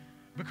to,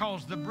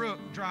 because the brook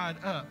dried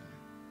up.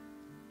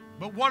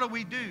 But what do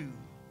we do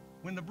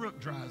when the brook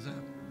dries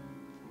up?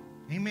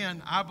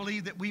 Amen. I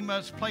believe that we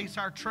must place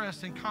our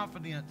trust and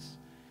confidence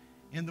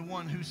in the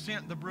one who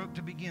sent the brook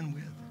to begin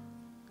with.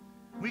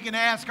 We can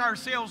ask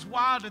ourselves,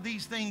 why do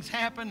these things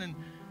happen? And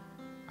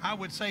I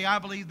would say, I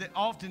believe that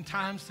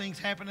oftentimes things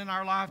happen in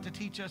our life to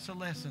teach us a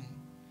lesson.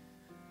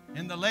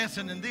 And the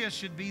lesson in this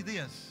should be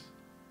this: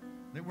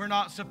 that we're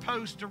not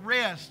supposed to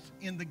rest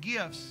in the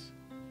gifts.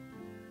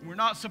 We're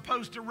not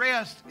supposed to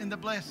rest in the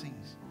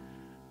blessings.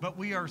 But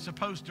we are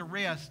supposed to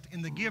rest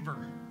in the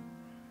giver.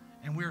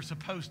 And we're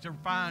supposed to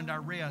find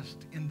our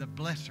rest in the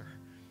blesser.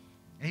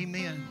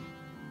 Amen.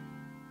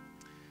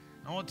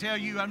 I want to tell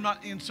you, I'm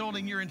not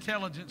insulting your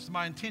intelligence.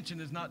 My intention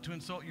is not to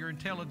insult your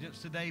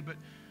intelligence today, but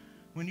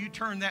when you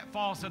turn that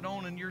faucet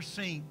on in your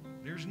sink,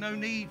 there's no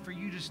need for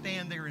you to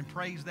stand there and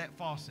praise that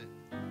faucet,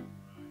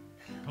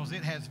 because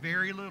it has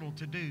very little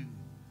to do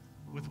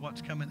with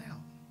what's coming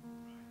out.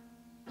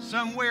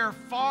 Somewhere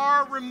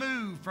far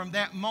removed from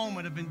that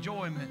moment of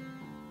enjoyment,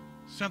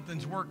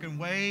 something's working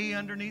way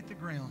underneath the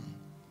ground.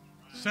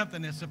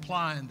 Something is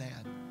supplying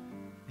that.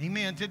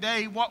 Amen.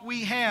 Today, what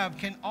we have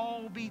can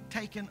all be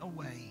taken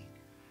away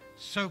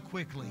so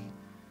quickly.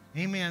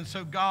 Amen.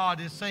 So God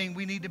is saying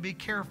we need to be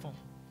careful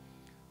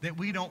that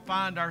we don't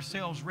find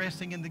ourselves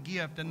resting in the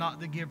gift and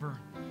not the giver.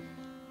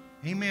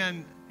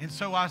 Amen. And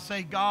so I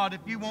say, God,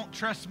 if you won't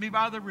trust me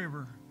by the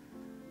river,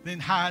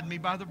 then hide me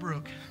by the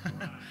brook.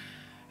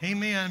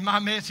 Amen. My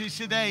message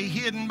today,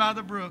 hidden by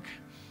the brook.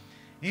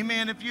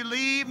 Amen. If you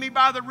leave me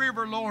by the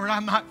river, Lord,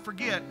 I might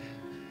forget.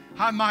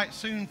 I might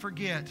soon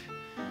forget.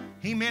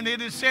 Amen.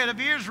 It is said of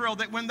Israel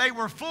that when they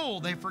were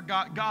full, they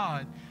forgot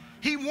God.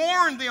 He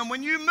warned them,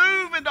 when you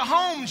move into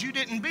homes you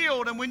didn't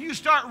build, and when you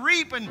start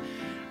reaping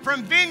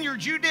from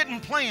vineyards you didn't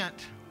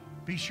plant,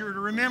 be sure to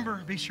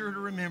remember, be sure to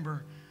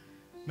remember.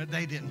 But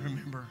they didn't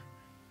remember.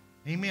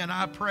 Amen.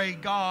 I pray,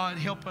 God,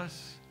 help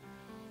us.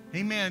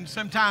 Amen.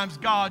 Sometimes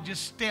God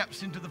just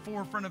steps into the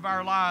forefront of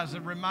our lives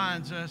and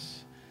reminds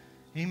us,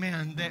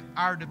 amen, that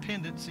our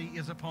dependency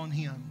is upon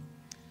Him.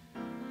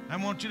 I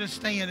want you to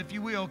stand, if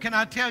you will. Can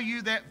I tell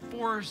you that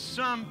for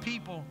some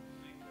people,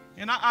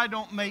 and I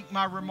don't make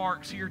my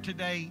remarks here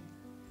today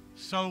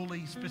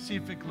solely,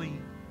 specifically,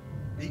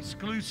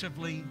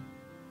 exclusively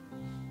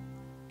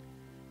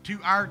to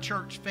our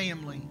church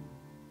family.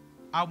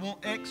 I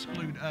won't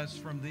exclude us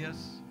from this.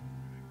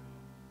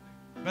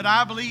 But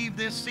I believe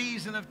this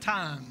season of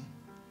time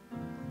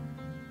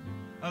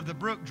of the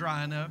brook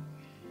drying up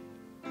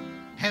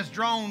has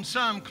drawn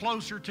some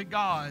closer to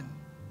God.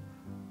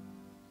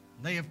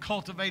 They have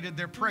cultivated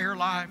their prayer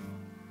life,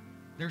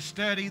 their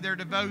study, their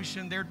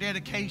devotion, their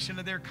dedication,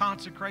 and their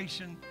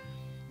consecration.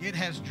 It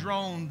has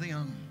drawn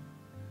them.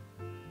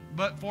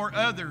 But for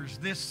others,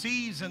 this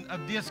season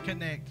of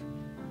disconnect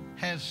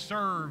has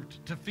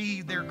served to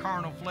feed their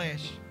carnal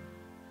flesh.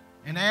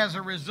 And as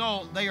a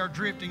result, they are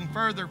drifting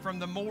further from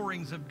the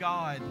moorings of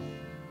God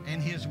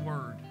and His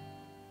Word.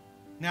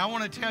 Now, I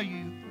want to tell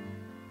you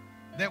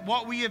that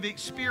what we have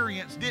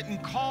experienced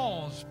didn't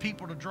cause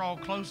people to draw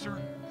closer,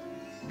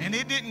 and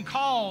it didn't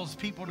cause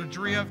people to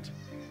drift.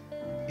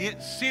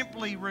 It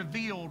simply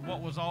revealed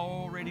what was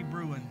already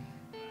brewing.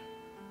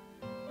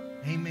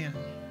 Amen.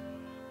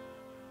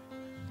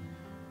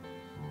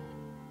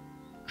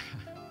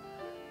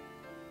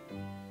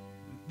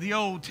 The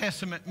Old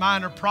Testament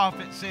minor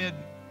prophet said,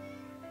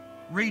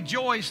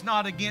 "Rejoice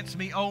not against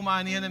me, O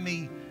mine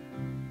enemy.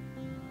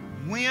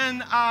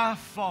 When I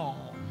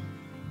fall,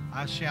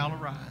 I shall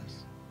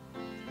arise."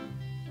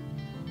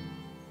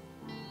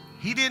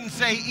 He didn't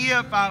say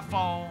if I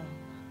fall,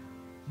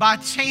 by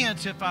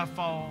chance if I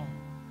fall.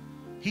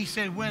 He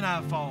said when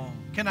I fall.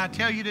 Can I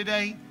tell you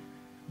today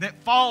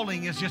that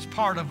falling is just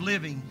part of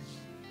living?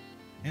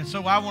 And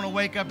so I want to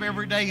wake up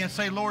every day and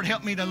say, Lord,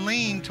 help me to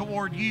lean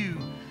toward you,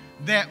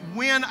 that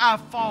when I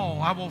fall,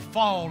 I will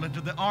fall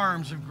into the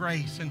arms of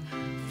grace and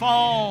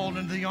fall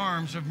into the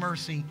arms of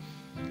mercy.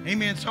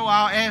 Amen. So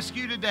I'll ask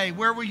you today,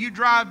 where will you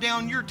drive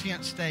down your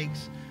tent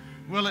stakes?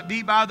 Will it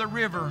be by the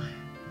river?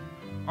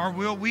 Or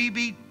will we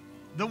be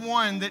the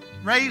one that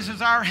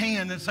raises our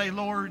hand and say,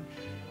 Lord,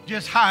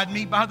 just hide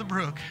me by the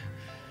brook.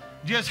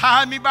 Just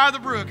hide me by the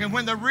brook. And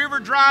when the river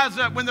dries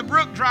up, when the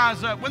brook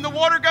dries up, when the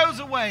water goes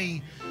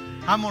away,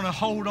 I'm going to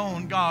hold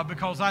on, God,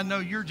 because I know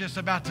you're just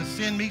about to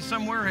send me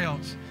somewhere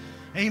else.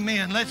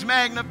 Amen. Let's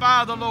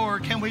magnify the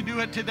Lord. Can we do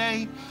it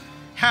today?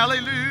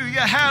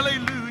 Hallelujah,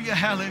 hallelujah,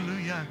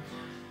 hallelujah.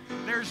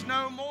 There's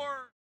no more.